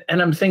 And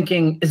I'm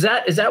thinking, is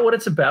that what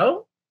it's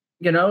about?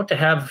 You know, to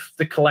have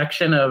the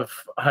collection of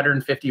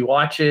 150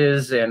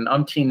 watches and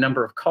umpteen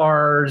number of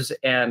cars,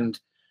 and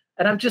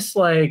I'm just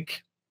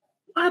like,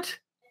 what?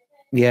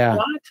 Yeah.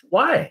 What?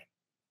 Why?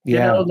 You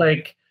know,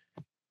 like.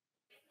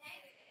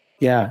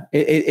 Yeah,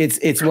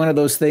 it's one of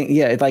those things.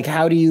 Yeah, like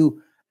how do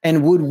you,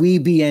 and would we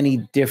be any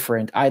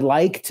different? I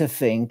like to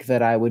think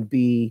that I would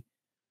be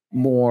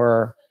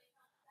more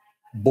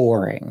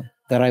boring,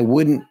 that I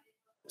wouldn't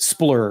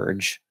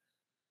splurge,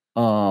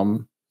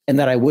 and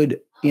that I would,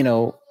 you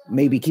know,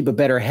 maybe keep a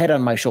better head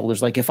on my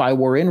shoulders. Like if I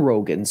were in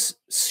Rogan's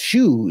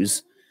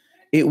shoes,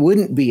 it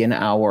wouldn't be an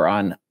hour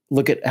on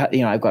look at,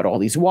 you know, I've got all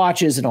these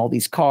watches and all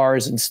these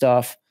cars and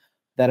stuff,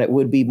 that it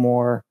would be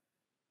more.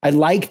 I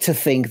like to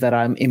think that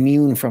I'm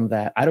immune from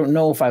that. I don't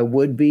know if I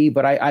would be,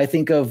 but I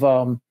think of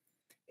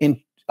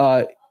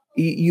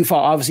you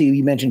obviously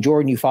you mentioned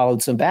Jordan, you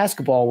followed some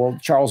basketball. Well,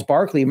 Charles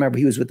Barkley, remember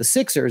he was with the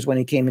Sixers when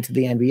he came into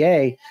the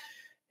NBA,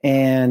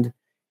 and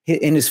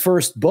in his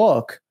first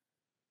book,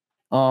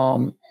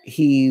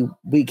 he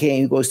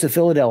goes to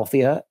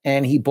Philadelphia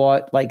and he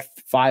bought like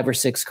 5 or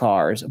 6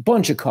 cars, a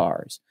bunch of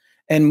cars.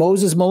 And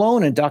Moses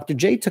Malone and Dr.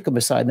 J took him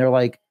aside and they're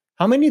like,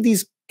 how many of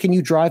these can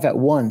you drive at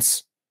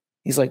once?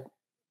 He's like,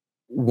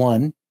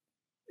 1,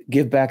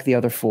 give back the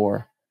other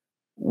 4.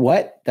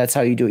 What? That's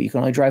how you do it. You can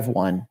only drive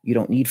 1. You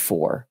don't need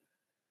 4.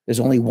 There's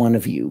only 1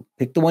 of you.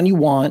 Pick the one you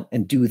want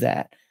and do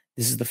that.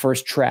 This is the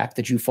first trap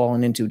that you've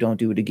fallen into. Don't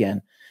do it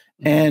again.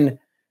 And,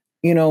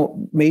 you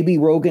know, maybe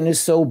Rogan is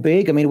so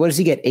big. I mean, what does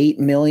he get? 8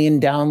 million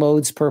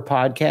downloads per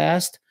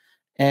podcast.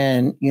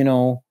 And, you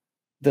know,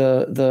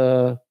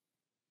 the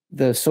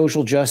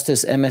social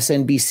justice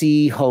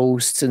MSNBC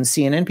hosts and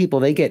CNN people,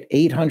 they get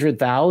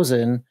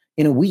 800,000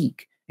 in a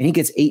week. And he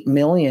gets 8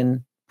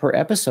 million per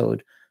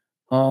episode.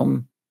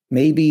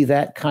 Maybe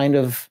that kind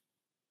of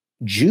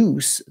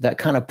juice, that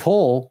kind of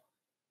pull,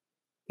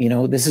 you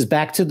know, this is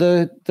back to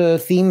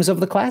the themes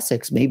of the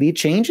classics. Maybe it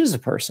changes a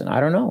person. I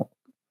don't know.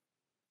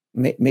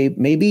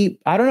 Maybe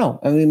I don't know.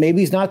 I mean, maybe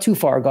he's not too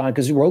far gone,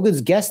 because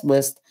Rogan's guest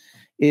list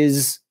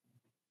is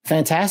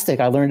fantastic.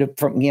 I learned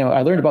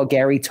about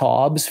Gary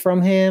Taubes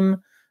from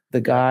him, the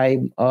guy,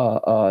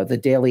 the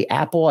Daily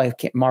Apple.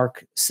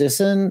 Mark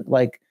Sisson,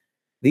 like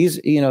these,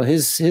 you know,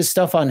 his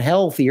stuff on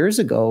health years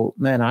ago.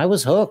 Man, I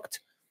was hooked,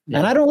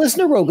 and I don't listen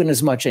to Rogan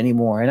as much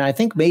anymore. And I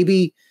think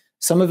maybe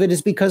some of it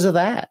is because of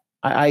that.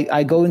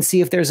 I go and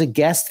see if there's a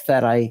guest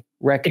that I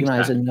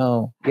recognize and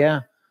know. Yeah.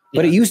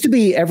 But it used to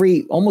be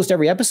almost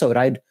every episode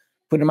I'd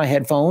put in my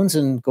headphones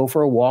and go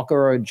for a walk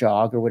or a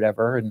jog or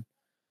whatever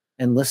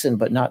and listen,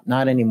 but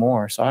not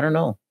anymore. So I don't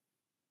know.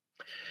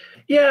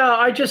 Yeah,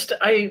 I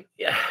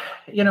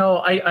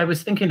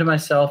was thinking to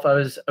myself, I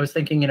was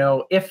thinking, you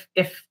know, if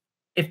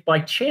by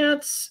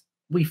chance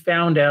we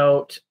found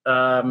out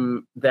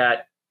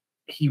that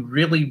he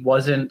really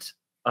wasn't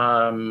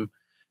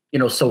you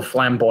know, so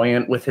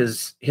flamboyant with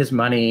his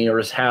money or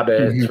his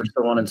habits or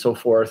so on and so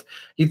forth,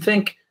 you'd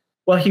think,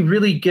 well, he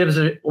really gives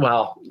it.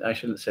 Well, I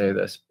shouldn't say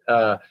this,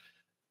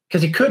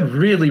 because he could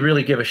really,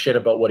 really give a shit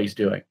about what he's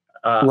doing.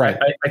 Right.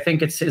 I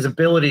think it's his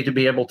ability to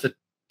be able to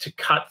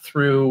cut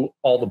through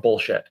all the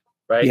bullshit,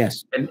 right?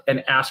 Yes. And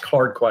ask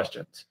hard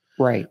questions.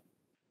 Right.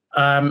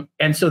 And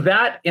so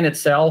that in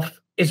itself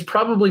is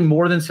probably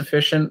more than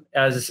sufficient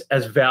as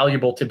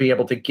valuable to be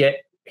able to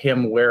get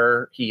him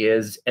where he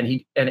is, and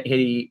he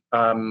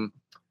owns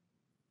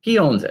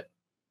it,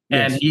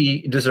 and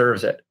he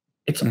deserves it.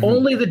 It's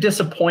only the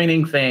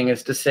disappointing thing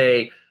is to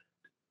say,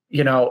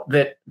 you know,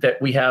 that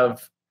we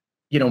have,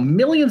 you know,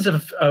 millions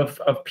of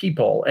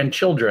people and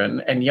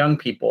children and young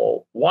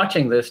people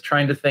watching this,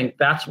 trying to think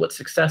that's what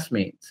success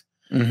means.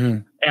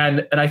 And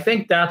I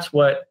think that's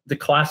what the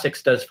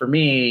classics does for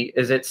me,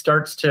 is it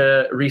starts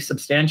to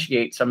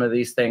resubstantiate some of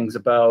these things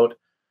about,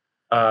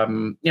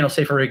 you know,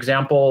 say for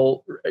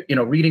example, you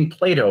know, reading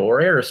Plato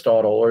or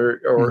Aristotle or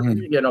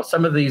you know,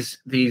 some of these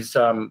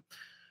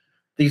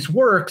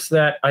works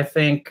that I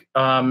think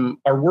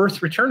are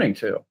worth returning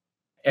to,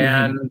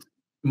 and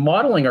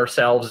modeling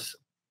ourselves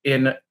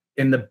in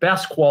the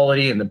best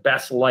quality and the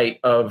best light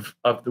of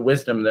the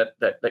wisdom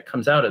that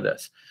comes out of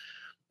this.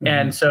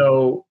 And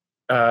so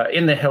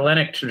in the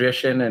Hellenic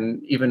tradition,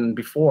 and even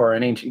before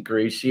in ancient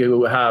Greece,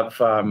 you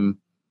have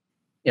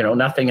you know,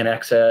 nothing in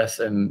excess,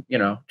 and, you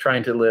know,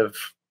 trying to live,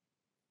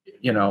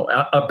 you know,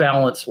 a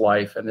balanced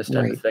life and this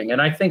type of thing.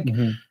 And I think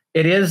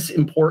it is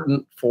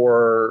important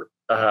for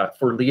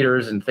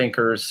leaders and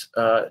thinkers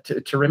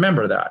to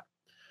remember that.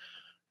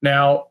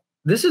 Now,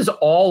 this is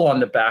all on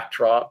the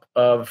backdrop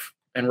of,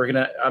 and we're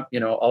going to, you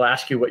know, I'll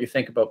ask you what you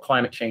think about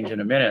climate change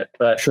in a minute,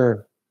 but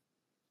sure,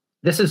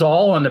 this is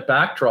all on the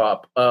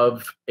backdrop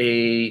of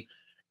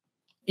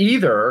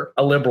either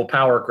a liberal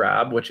power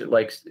grab, which it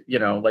likes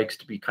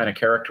to be kind of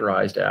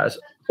characterized as,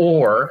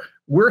 or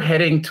we're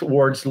heading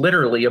towards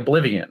literally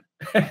oblivion.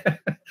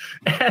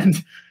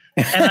 and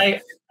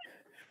I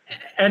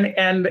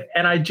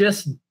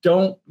just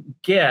don't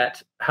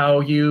get how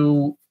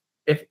you,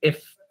 if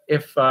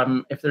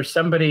there's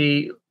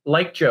somebody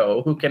like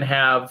Joe who can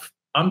have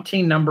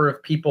umpteen number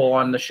of people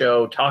on the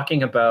show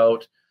talking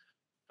about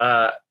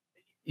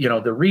you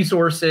know, the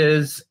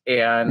resources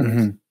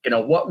and you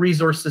know, what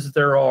resources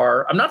there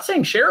are. I'm not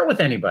saying share it with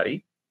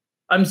anybody.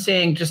 I'm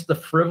saying just the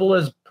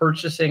frivolous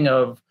purchasing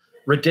of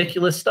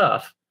ridiculous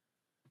stuff.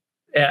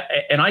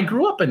 And I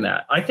grew up in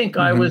that. I think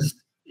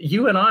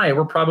you and I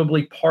were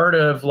probably part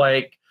of,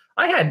 like,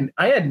 I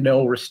had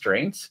no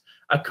restraints,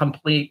 a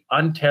complete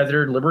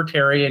untethered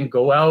libertarian,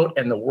 go out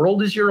and the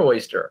world is your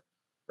oyster,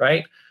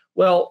 right?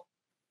 Well,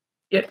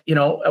 you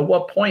know, at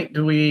what point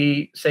do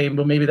we say,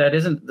 well, maybe that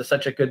isn't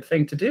such a good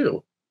thing to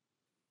do?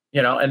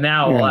 You know, and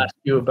now I'll ask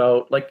you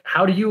about, like,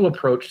 how do you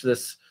approach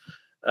this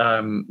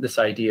this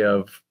idea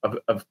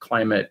of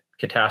climate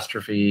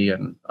catastrophe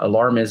and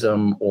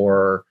alarmism,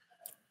 or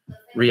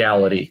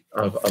reality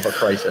of a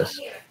crisis?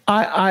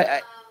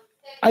 I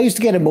used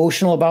to get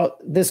emotional about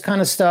this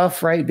kind of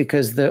stuff, right?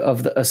 Because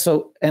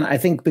and I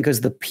think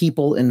because the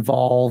people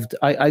involved.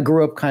 I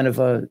grew up kind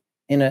of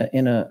in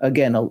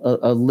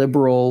a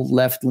liberal,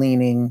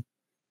 left-leaning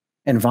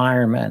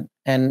environment.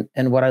 And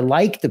what I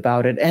liked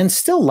about it, and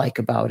still like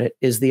about it,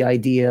 is the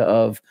idea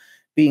of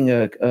being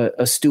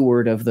a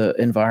steward of the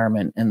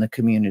environment and the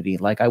community.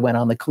 Like, I went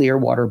on the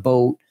Clearwater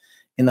boat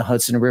in the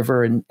Hudson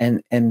River and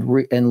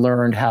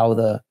learned how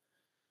the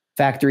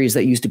factories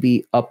that used to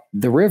be up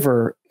the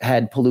river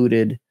had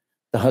polluted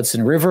the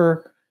Hudson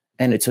River,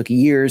 and it took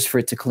years for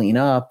it to clean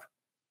up.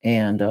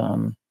 And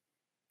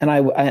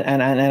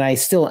I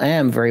still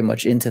am very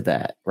much into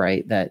that,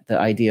 right? That the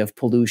idea of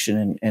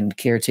pollution and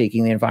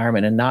caretaking the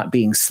environment and not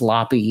being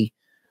sloppy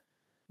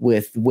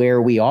with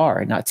where we are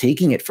and not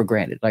taking it for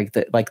granted.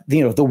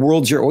 You know, the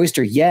world's your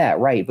oyster. Yeah,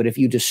 right. But if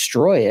you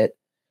destroy it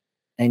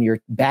and you're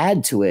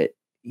bad to it,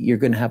 you're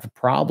going to have a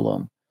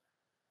problem.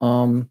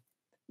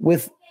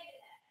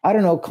 I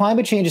don't know,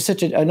 climate change is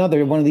such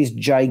another one of these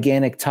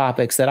gigantic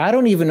topics that I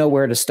don't even know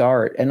where to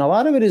start. And a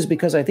lot of it is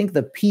because I think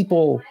the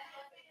people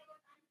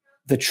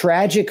the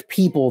tragic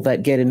people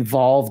that get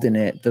involved in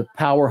it, the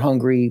power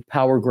hungry,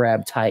 power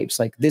grab types.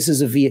 Like this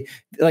is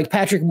like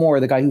Patrick Moore,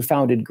 the guy who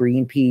founded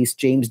Greenpeace,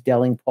 James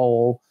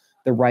Delingpole,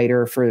 the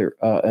writer for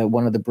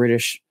one of the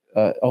British,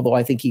 although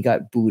I think he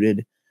got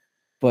booted,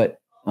 but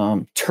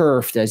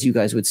turfed, as you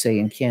guys would say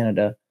in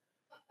Canada.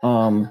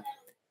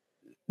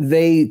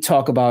 They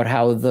talk about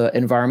how the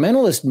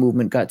environmentalist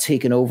movement got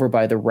taken over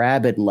by the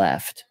rabid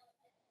left,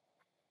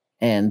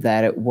 and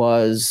that it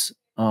was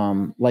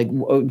like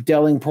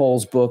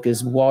Dellingpole's book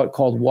is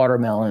called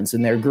Watermelons,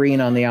 and they're green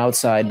on the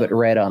outside but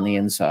red on the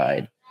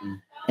inside.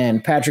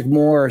 And Patrick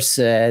Moore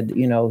said,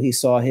 you know, he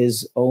saw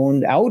his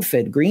own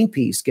outfit,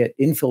 Greenpeace, get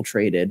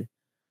infiltrated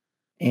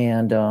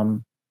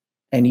and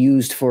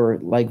used for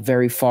like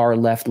very far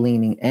left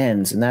leaning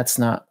ends, and that's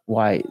not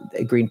why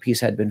Greenpeace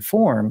had been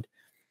formed.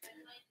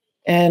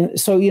 And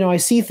so, you know, I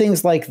see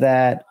things like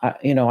that.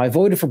 I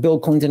voted for Bill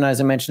Clinton,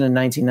 as I mentioned, in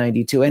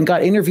 1992, and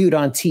got interviewed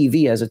on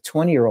TV as a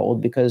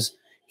 20-year-old because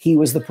he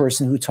was the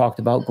person who talked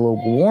about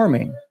global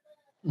warming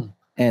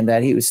and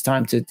that it was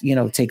time to, you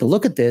know, take a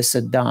look at this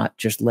and not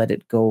just let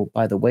it go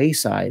by the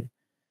wayside.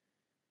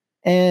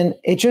 And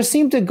it just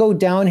seemed to go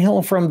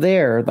downhill from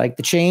there. Like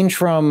the change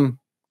from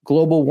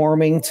global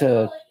warming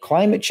to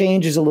climate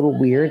change is a little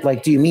weird.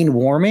 Like, do you mean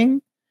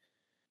warming?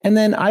 And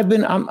then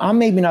I'm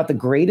maybe not the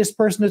greatest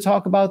person to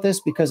talk about this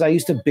because I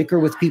used to bicker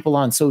with people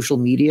on social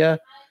media,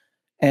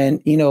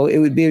 and you know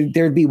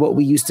there'd be what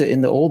we used to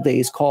in the old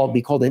days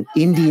be called an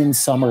Indian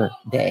summer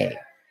day,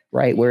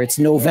 right, where it's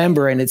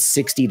November and it's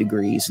 60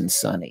 degrees and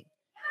sunny.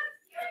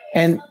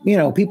 And you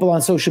know, people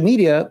on social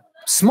media,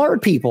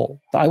 smart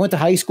people I went to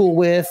high school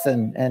with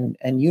and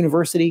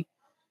university,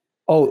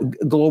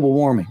 global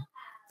warming.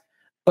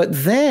 But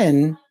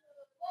then,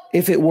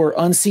 if it were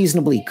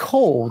unseasonably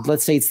cold,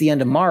 let's say it's the end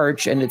of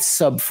March and it's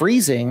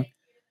sub-freezing,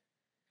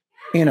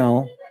 you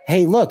know,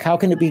 hey, look, how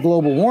can it be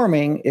global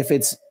warming if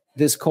it's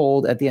this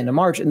cold at the end of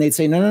March? And they'd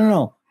say,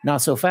 no,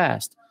 not so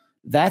fast.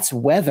 That's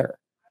weather.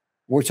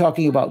 We're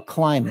talking about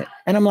climate.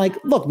 And I'm like,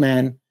 look,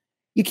 man,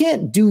 you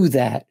can't do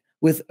that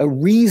with a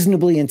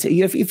reasonably, if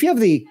you have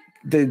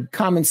the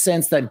common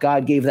sense that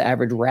God gave the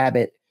average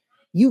rabbit,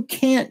 you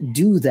can't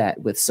do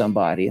that with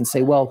somebody and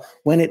say, well,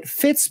 when it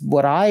fits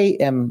what I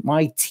am,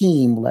 my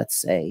team, let's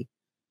say,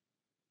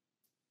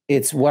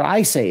 it's what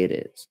I say it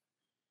is.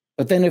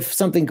 But then if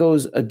something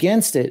goes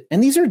against it,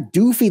 and these are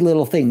doofy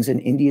little things, an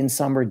Indian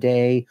summer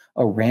day,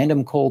 a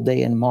random cold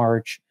day in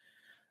March,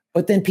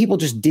 but then people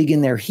just dig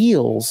in their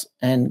heels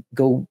and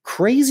go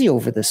crazy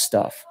over this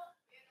stuff.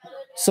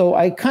 So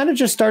I kind of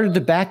just started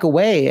to back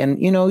away.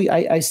 And, you know,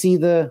 I see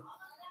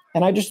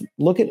and I just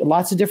look at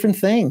lots of different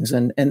things.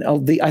 And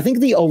I think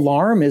the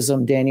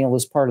alarmism, Daniel,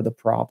 is part of the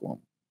problem,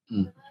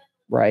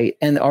 right?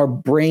 And our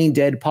brain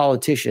dead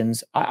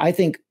politicians, I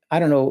think, I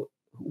don't know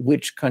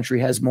which country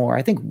has more.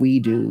 I think we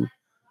do.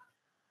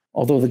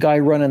 Although the guy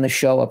running the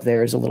show up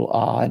there is a little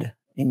odd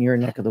in your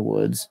neck of the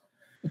woods.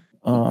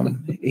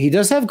 He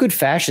does have good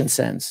fashion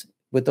sense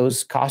with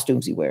those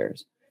costumes he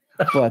wears.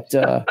 But,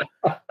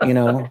 you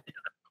know,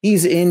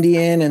 he's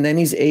Indian and then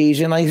he's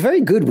Asian. Like, he's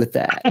very good with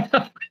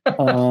that.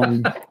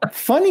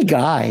 Funny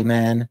guy,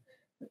 man.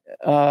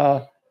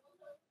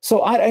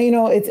 So I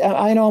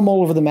know I'm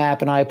all over the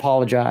map and I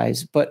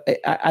apologize, but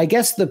I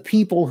guess the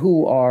people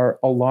who are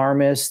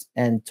alarmist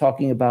and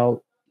talking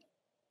about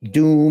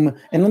doom,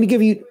 and let me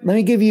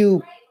give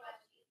you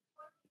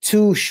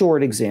two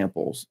short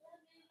examples.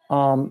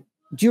 Do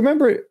you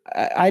remember,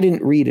 I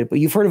didn't read it, but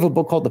you've heard of a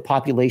book called The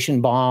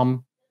Population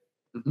Bomb?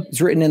 Mm-hmm. It's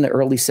written in the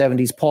early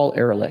 70s, Paul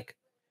Ehrlich.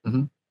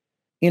 Mm-hmm.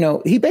 You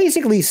know, he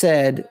basically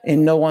said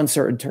in no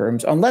uncertain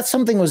terms, unless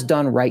something was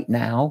done right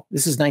now,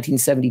 this is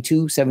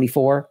 1972,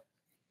 74,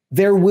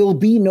 there will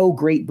be no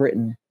Great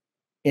Britain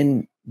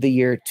in the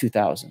year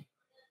 2000.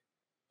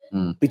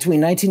 Between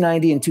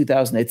 1990 and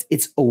 2000,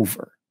 it's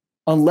over.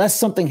 Unless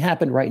something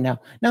happened right now.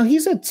 Now,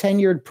 he's a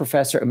tenured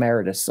professor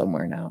emeritus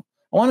somewhere now.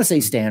 I want to say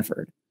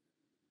Stanford.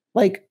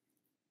 Like,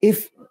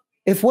 if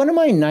one of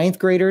my ninth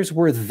graders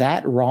were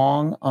that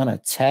wrong on a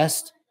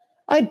test,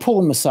 I'd pull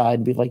him aside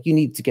and be like, you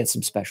need to get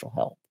some special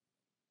help.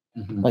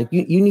 Mm-hmm. Like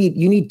you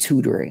need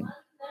tutoring.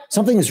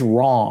 Something is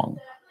wrong.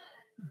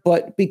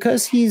 But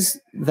because he's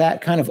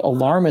that kind of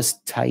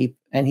alarmist type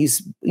and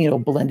he's, you know,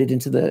 blended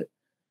into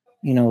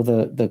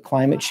the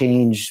climate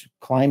change,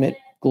 climate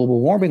global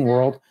warming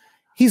world,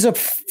 he's a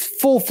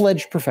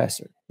full-fledged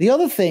professor. The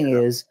other thing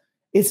is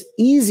it's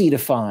easy to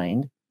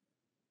find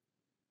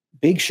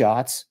big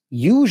shots,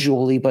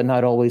 usually, but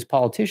not always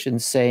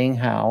politicians, saying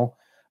how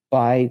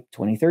by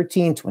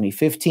 2013,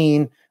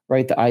 2015,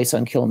 right, the ice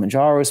on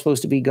Kilimanjaro is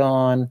supposed to be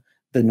gone.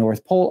 The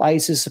North Pole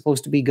ice is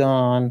supposed to be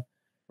gone,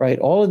 right?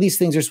 All of these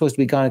things are supposed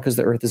to be gone because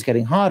the Earth is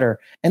getting hotter.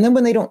 And then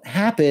when they don't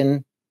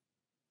happen,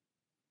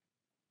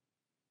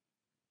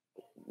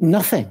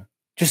 nothing,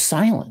 just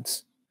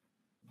silence.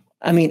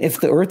 I mean, if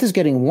the Earth is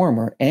getting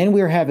warmer and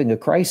we're having a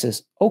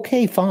crisis,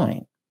 okay,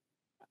 fine.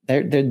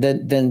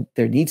 Then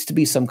there needs to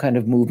be some kind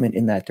of movement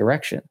in that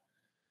direction.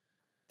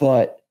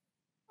 But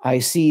I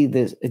see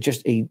this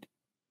just a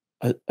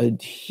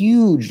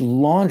huge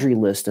laundry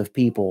list of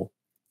people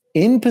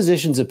in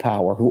positions of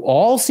power who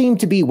all seem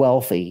to be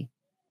wealthy.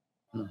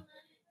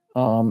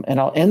 And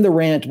I'll end the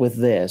rant with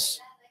this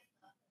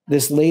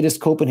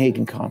latest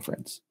Copenhagen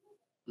conference.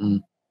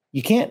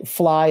 You can't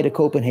fly to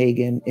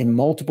Copenhagen in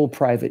multiple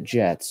private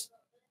jets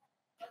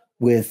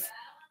with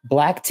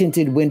black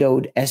tinted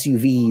windowed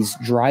SUVs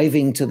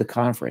driving to the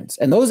conference.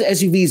 And those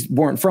SUVs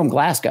weren't from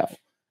Glasgow.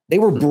 They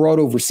were brought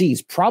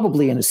overseas,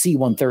 probably in a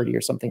C-130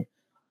 or something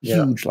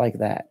huge like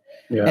that.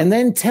 Yeah. And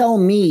then tell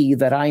me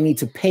that I need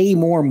to pay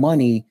more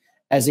money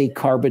as a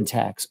carbon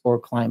tax or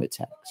climate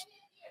tax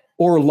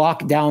or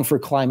lock down for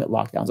climate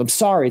lockdowns. I'm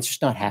sorry, it's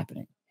just not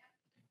happening.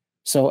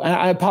 So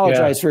I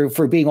apologize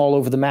for being all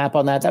over the map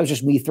on that. That was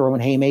just me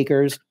throwing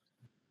haymakers.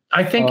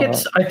 I think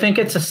it's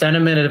a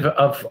sentiment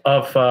of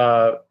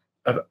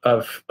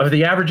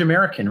the average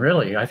American,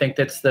 really. I think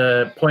that's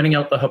the pointing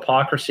out the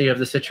hypocrisy of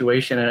the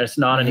situation, and it's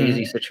not an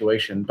easy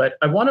situation. But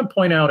I want to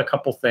point out a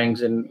couple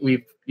things, and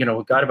we've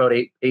got about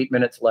eight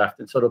minutes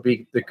left, and so it'll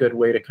be the good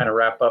way to kind of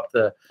wrap up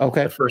the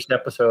first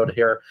episode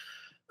here.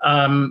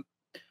 I'm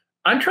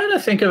trying to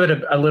think of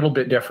it a little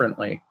bit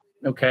differently.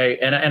 Okay,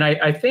 and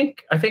I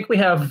think we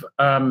have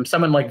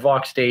someone like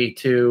Vox Day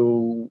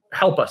to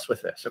help us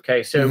with this.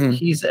 Okay, so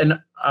he's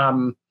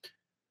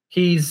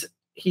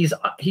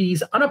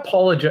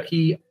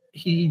unapologetic.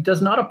 He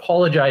does not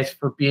apologize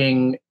for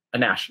being a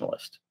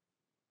nationalist.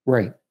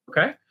 Right.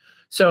 Okay.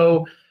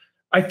 So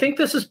I think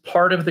this is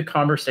part of the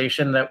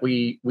conversation that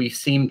we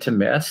seem to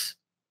miss.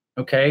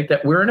 Okay,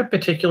 that we're in a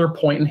particular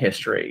point in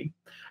history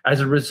as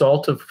a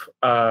result of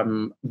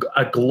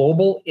a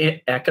global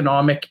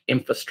economic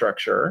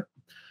infrastructure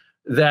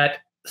that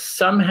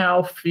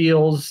somehow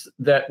feels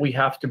that we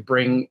have to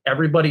bring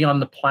everybody on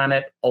the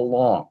planet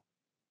along.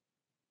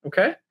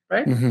 Okay,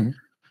 right?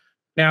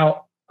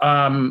 Now,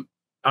 I'm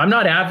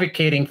not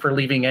advocating for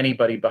leaving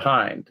anybody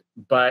behind,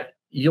 but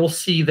you'll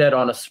see that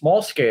on a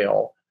small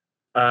scale,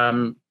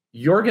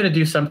 you're going to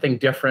do something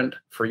different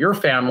for your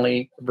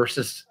family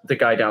versus the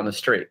guy down the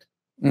street.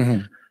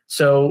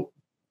 So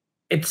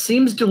it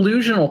seems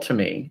delusional to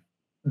me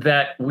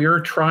that we're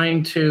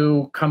trying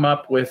to come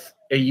up with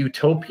a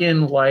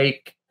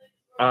utopian-like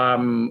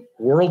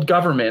world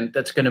government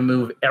that's going to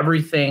move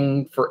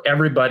everything for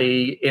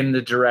everybody in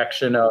the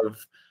direction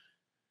of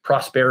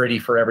prosperity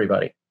for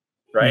everybody,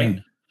 right?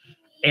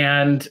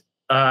 And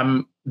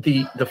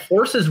the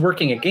forces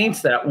working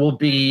against that will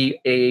be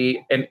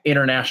an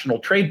international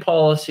trade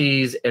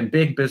policies and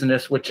big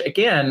business, which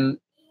again,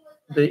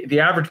 the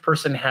average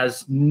person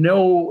has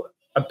no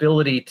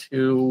ability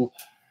to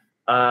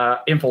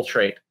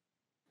infiltrate.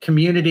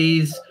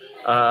 Communities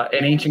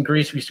in ancient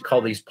Greece, we used to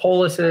call these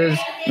polises,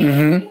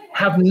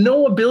 have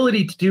no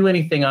ability to do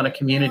anything on a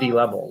community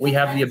level. We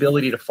have the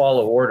ability to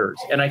follow orders.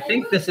 And I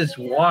think this is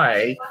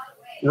why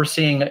we're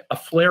seeing a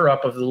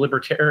flare-up of the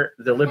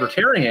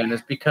libertarian,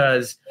 is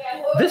because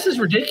this is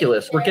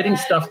ridiculous. We're getting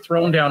stuff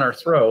thrown down our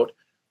throat.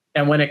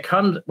 And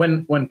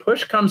when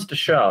push comes to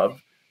shove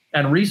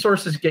and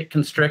resources get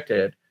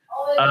constricted,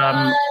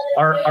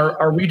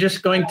 are we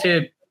just going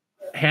to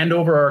hand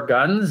over our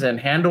guns and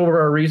hand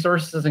over our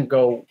resources and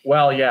go,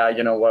 well, yeah,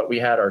 you know what, we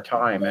had our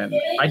time? And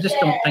I just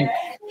don't think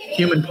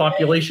human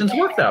populations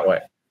work that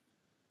way.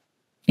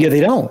 Yeah,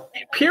 they don't.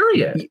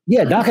 Period.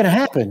 Yeah, not going to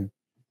happen.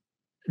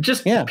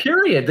 Just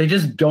period. They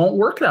just don't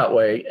work that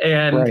way.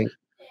 And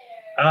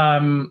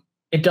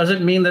it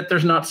doesn't mean that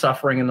there's not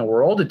suffering in the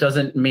world. It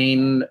doesn't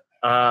mean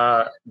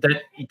that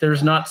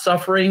there's not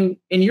suffering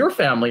in your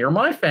family or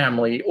my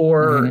family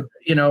or,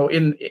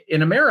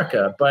 in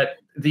America, but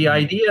the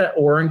idea,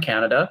 or in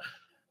Canada.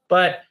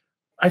 But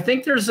I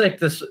think there's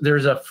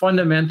a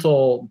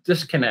fundamental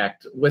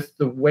disconnect with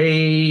the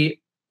way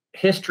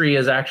history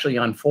is actually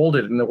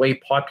unfolded and the way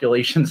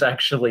populations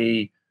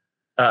actually,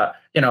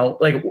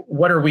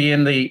 what are we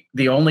in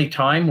the only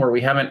time where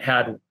we haven't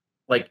had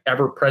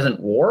ever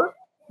present war,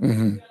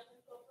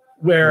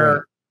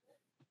 where,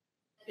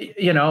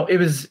 it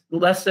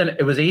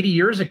was 80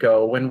 years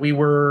ago when we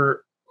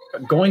were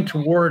going to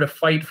war to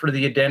fight for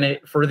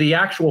the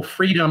actual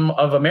freedom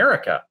of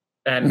America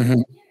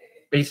and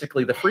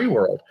basically the free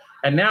world.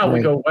 And now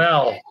we go,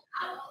 well,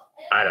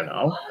 I don't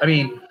know. I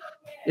mean,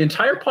 the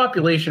entire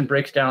population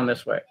breaks down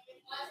this way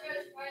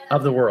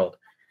of the world.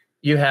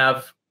 You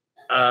have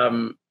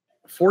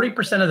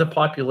 40% of the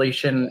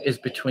population is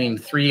between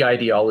three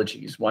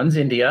ideologies. One's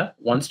India,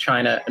 one's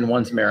China, and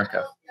one's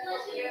America.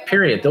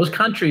 Period. Those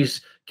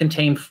countries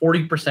contain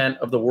 40%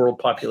 of the world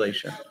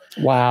population.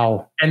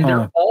 Wow. And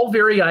they're all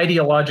very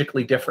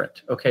ideologically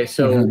different. Okay,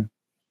 so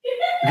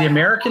the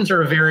Americans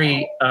are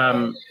very,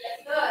 and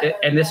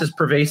this is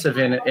pervasive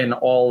in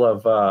all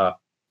of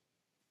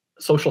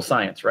social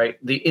science, right?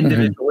 The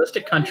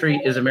individualistic country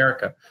is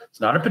America. It's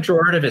not a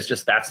pejorative, it's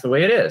just that's the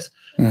way it is.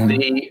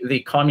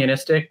 The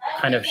communistic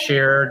kind of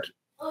shared,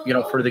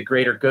 for the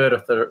greater good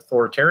of the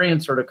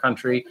authoritarian sort of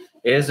country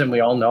is, and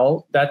we all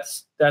know,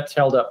 that's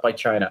held up by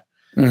China.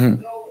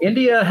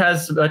 India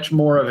has much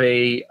more of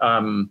a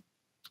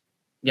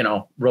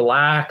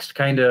relaxed,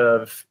 kind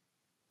of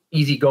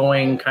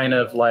easygoing, kind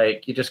of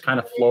you just kind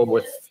of flow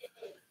with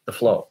the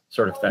flow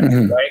sort of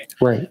thing, right?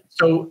 Right.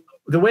 So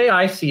the way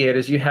I see it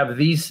is you have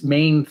these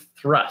main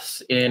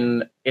thrusts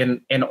in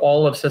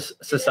all of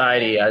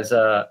society as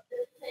a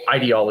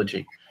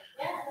ideology.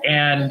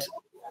 And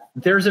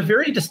there's a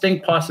very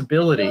distinct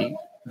possibility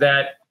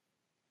that,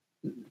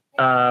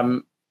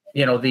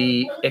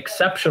 the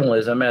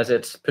exceptionalism, as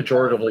it's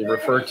pejoratively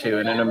referred to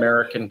in an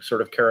American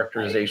sort of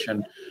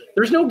characterization,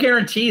 there's no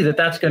guarantee that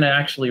that's going to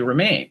actually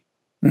remain.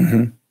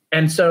 Mm-hmm.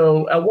 And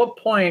so at what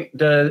point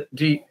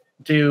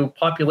do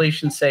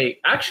populations say,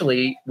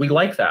 actually, we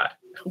like that,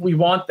 we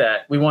want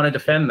that, we want to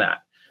defend that?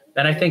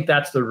 And I think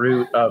that's the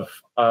root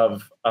of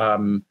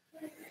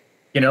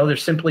there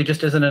simply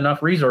just isn't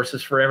enough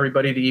resources for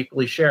everybody to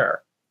equally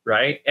share,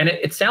 right? And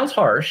it sounds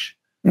harsh.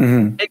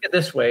 Mm-hmm. Take it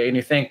this way, and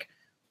you think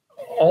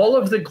all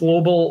of the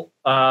global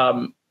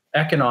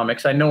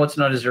economics, I know it's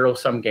not a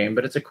zero-sum game,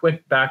 but it's a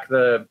quick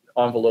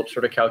back-the-envelope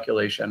sort of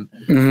calculation.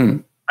 Mm-hmm.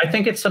 I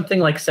think it's something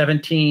like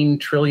 $17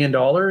 trillion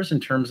in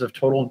terms of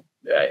total,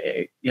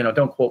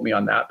 don't quote me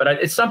on that, but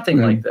it's something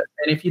Mm-hmm. like that.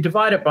 And if you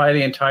divide it by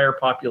the entire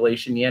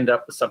population, you end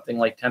up with something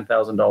like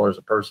 $10,000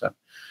 a person,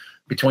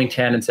 between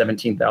 $10,000 and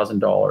 $17,000,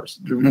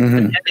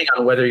 Mm-hmm. depending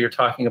on whether you're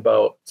talking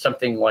about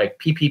something like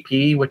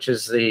PPP, which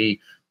is the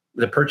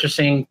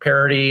purchasing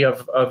parity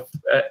of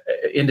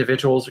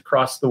individuals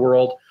across the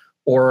world,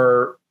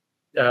 or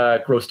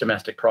gross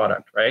domestic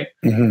product, right?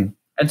 Mm-hmm.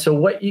 And so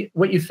what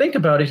you think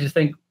about is you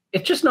think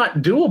it's just not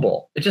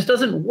doable. It just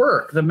doesn't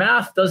work. The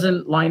math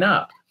doesn't line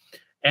up.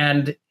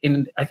 And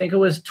I think it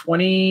was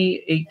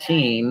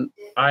 2018,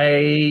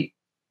 I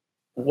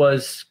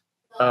was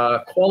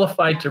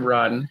qualified to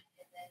run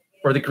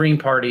for the Green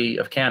Party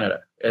of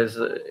Canada,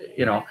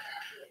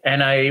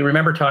 and I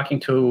remember talking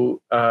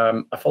to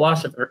a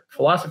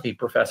philosophy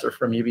professor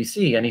from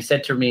UBC, and he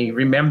said to me,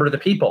 "Remember the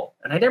people."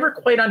 And I never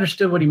quite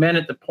understood what he meant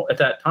at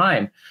that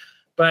time.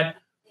 But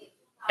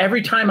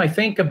every time I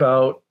think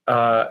about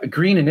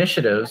green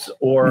initiatives,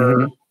 or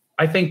Mm-hmm.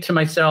 I think to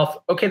myself,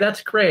 okay,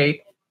 that's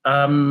great.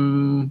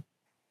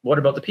 What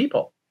about the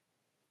people?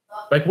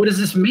 Like, what does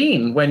this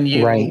mean when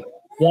you Right.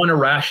 want to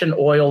ration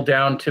oil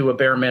down to a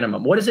bare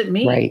minimum? What does it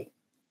mean?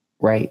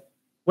 Right.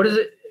 What is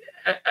it?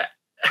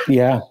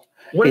 Yeah.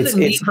 What does it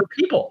mean for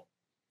people?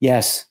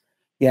 Yes.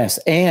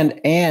 And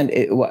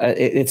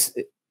it's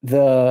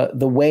the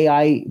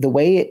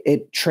way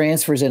it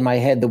transfers in my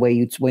head,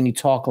 when you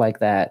talk like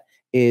that,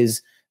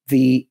 is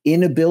the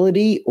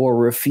inability or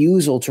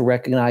refusal to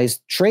recognize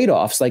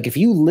trade-offs. Like if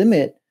you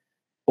limit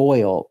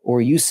oil,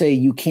 or you say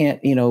you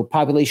can't,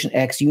 population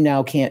X, you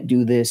now can't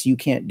do this, you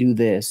can't do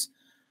this.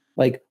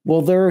 Like,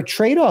 well, there are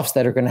trade-offs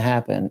that are going to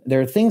happen. There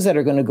are things that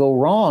are going to go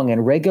wrong,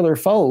 and regular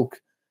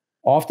folk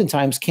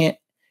oftentimes can't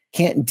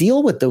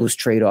deal with those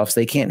trade-offs.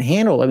 They can't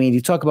handle. I mean,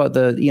 you talk about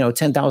the,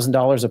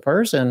 $10,000 a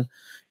person,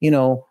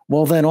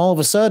 well, then all of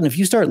a sudden, if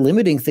you start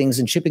limiting things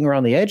and chipping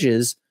around the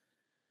edges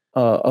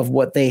of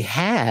what they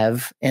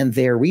have and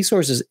their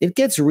resources, it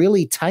gets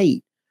really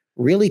tight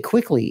really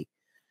quickly.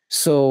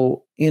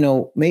 So,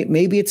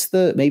 maybe it's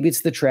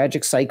the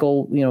tragic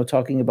cycle,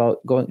 talking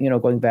about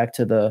going back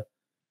to the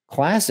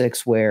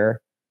classics,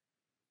 where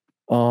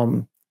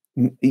there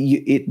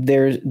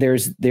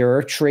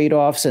are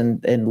trade-offs,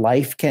 and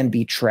life can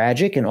be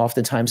tragic, and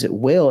oftentimes it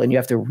will, and you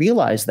have to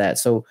realize that.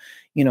 So,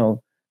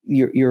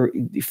 your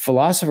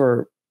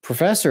philosopher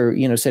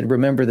professor, said,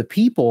 remember the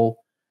people.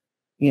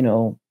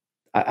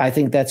 I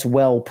think that's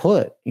well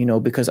put,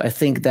 because I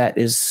think that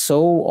is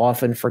so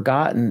often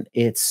forgotten.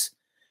 It's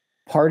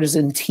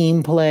partisan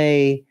team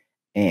play,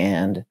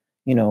 and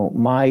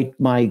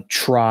my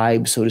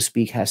tribe, so to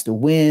speak, has to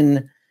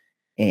win,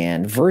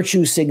 and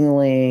virtue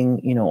signaling.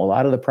 A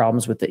lot of the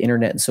problems with the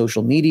internet and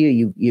social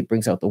media, it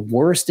brings out the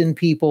worst in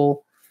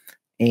people.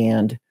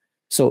 And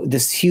so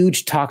this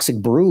huge toxic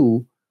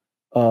brew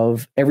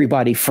of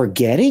everybody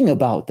forgetting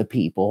about the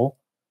people,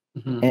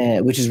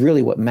 Mm-hmm. which is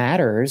really what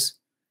matters,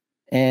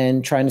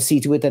 and trying to see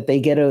to it that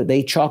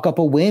they chalk up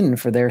a win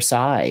for their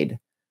side.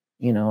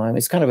 I mean,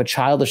 it's kind of a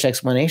childish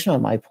explanation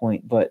on my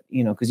point, but,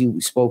 because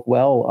you spoke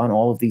well on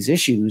all of these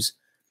issues,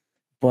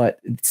 but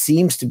it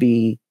seems to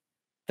be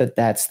that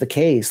that's the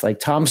case.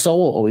 Like Tom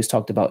Sowell always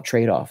talked about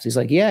trade-offs. He's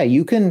like, yeah,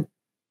 you can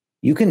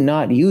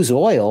not use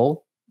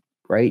oil,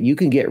 right? You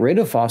can get rid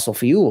of fossil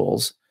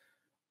fuels,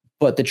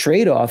 but the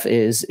trade-off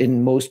is,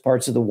 in most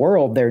parts of the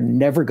world, they're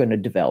never going to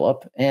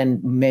develop.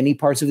 And many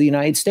parts of the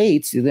United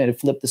States, you're going to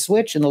flip the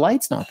switch and the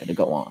light's not going to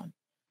go on.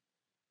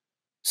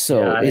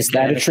 So is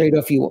that a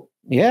trade-off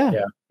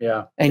Yeah.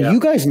 And you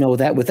guys know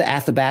that with the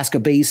Athabasca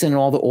Basin and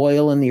all the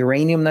oil and the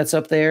uranium that's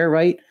up there,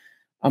 right?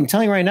 I'm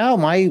telling you right now,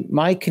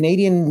 my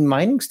Canadian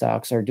mining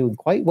stocks are doing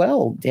quite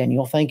well,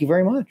 Daniel. Thank you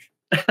very much.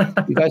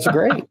 You guys are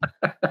great.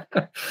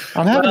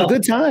 I'm having a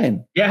good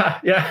time.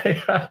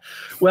 Yeah.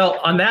 Well,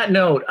 on that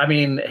note, I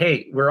mean,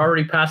 hey, we're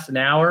already past an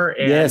hour,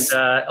 and Yes.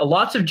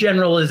 Lots of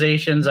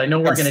generalizations. I know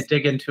we're going to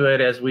dig into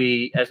it as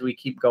we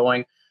keep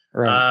going.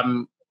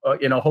 Right.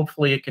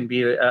 Hopefully it can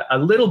be a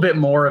little bit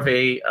more of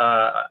a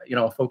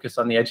focus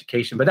on the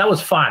education. But that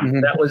was fun.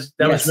 Mm-hmm.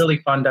 That was really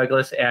fun,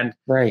 Douglas. And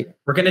right,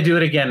 we're going to do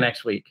it again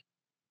next week.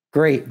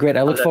 Great.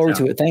 I look forward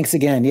to it. Thanks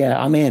again.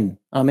 Yeah, I'm in.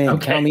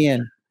 Okay. Count me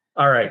in.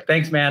 All right.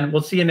 Thanks, man.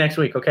 We'll see you next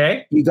week.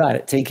 Okay. You got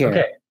it. Take care.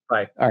 Okay.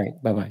 Bye. All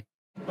right. Bye-bye.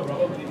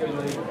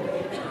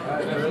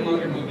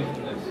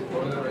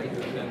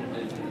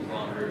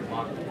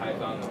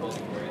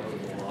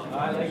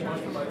 I like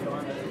most of my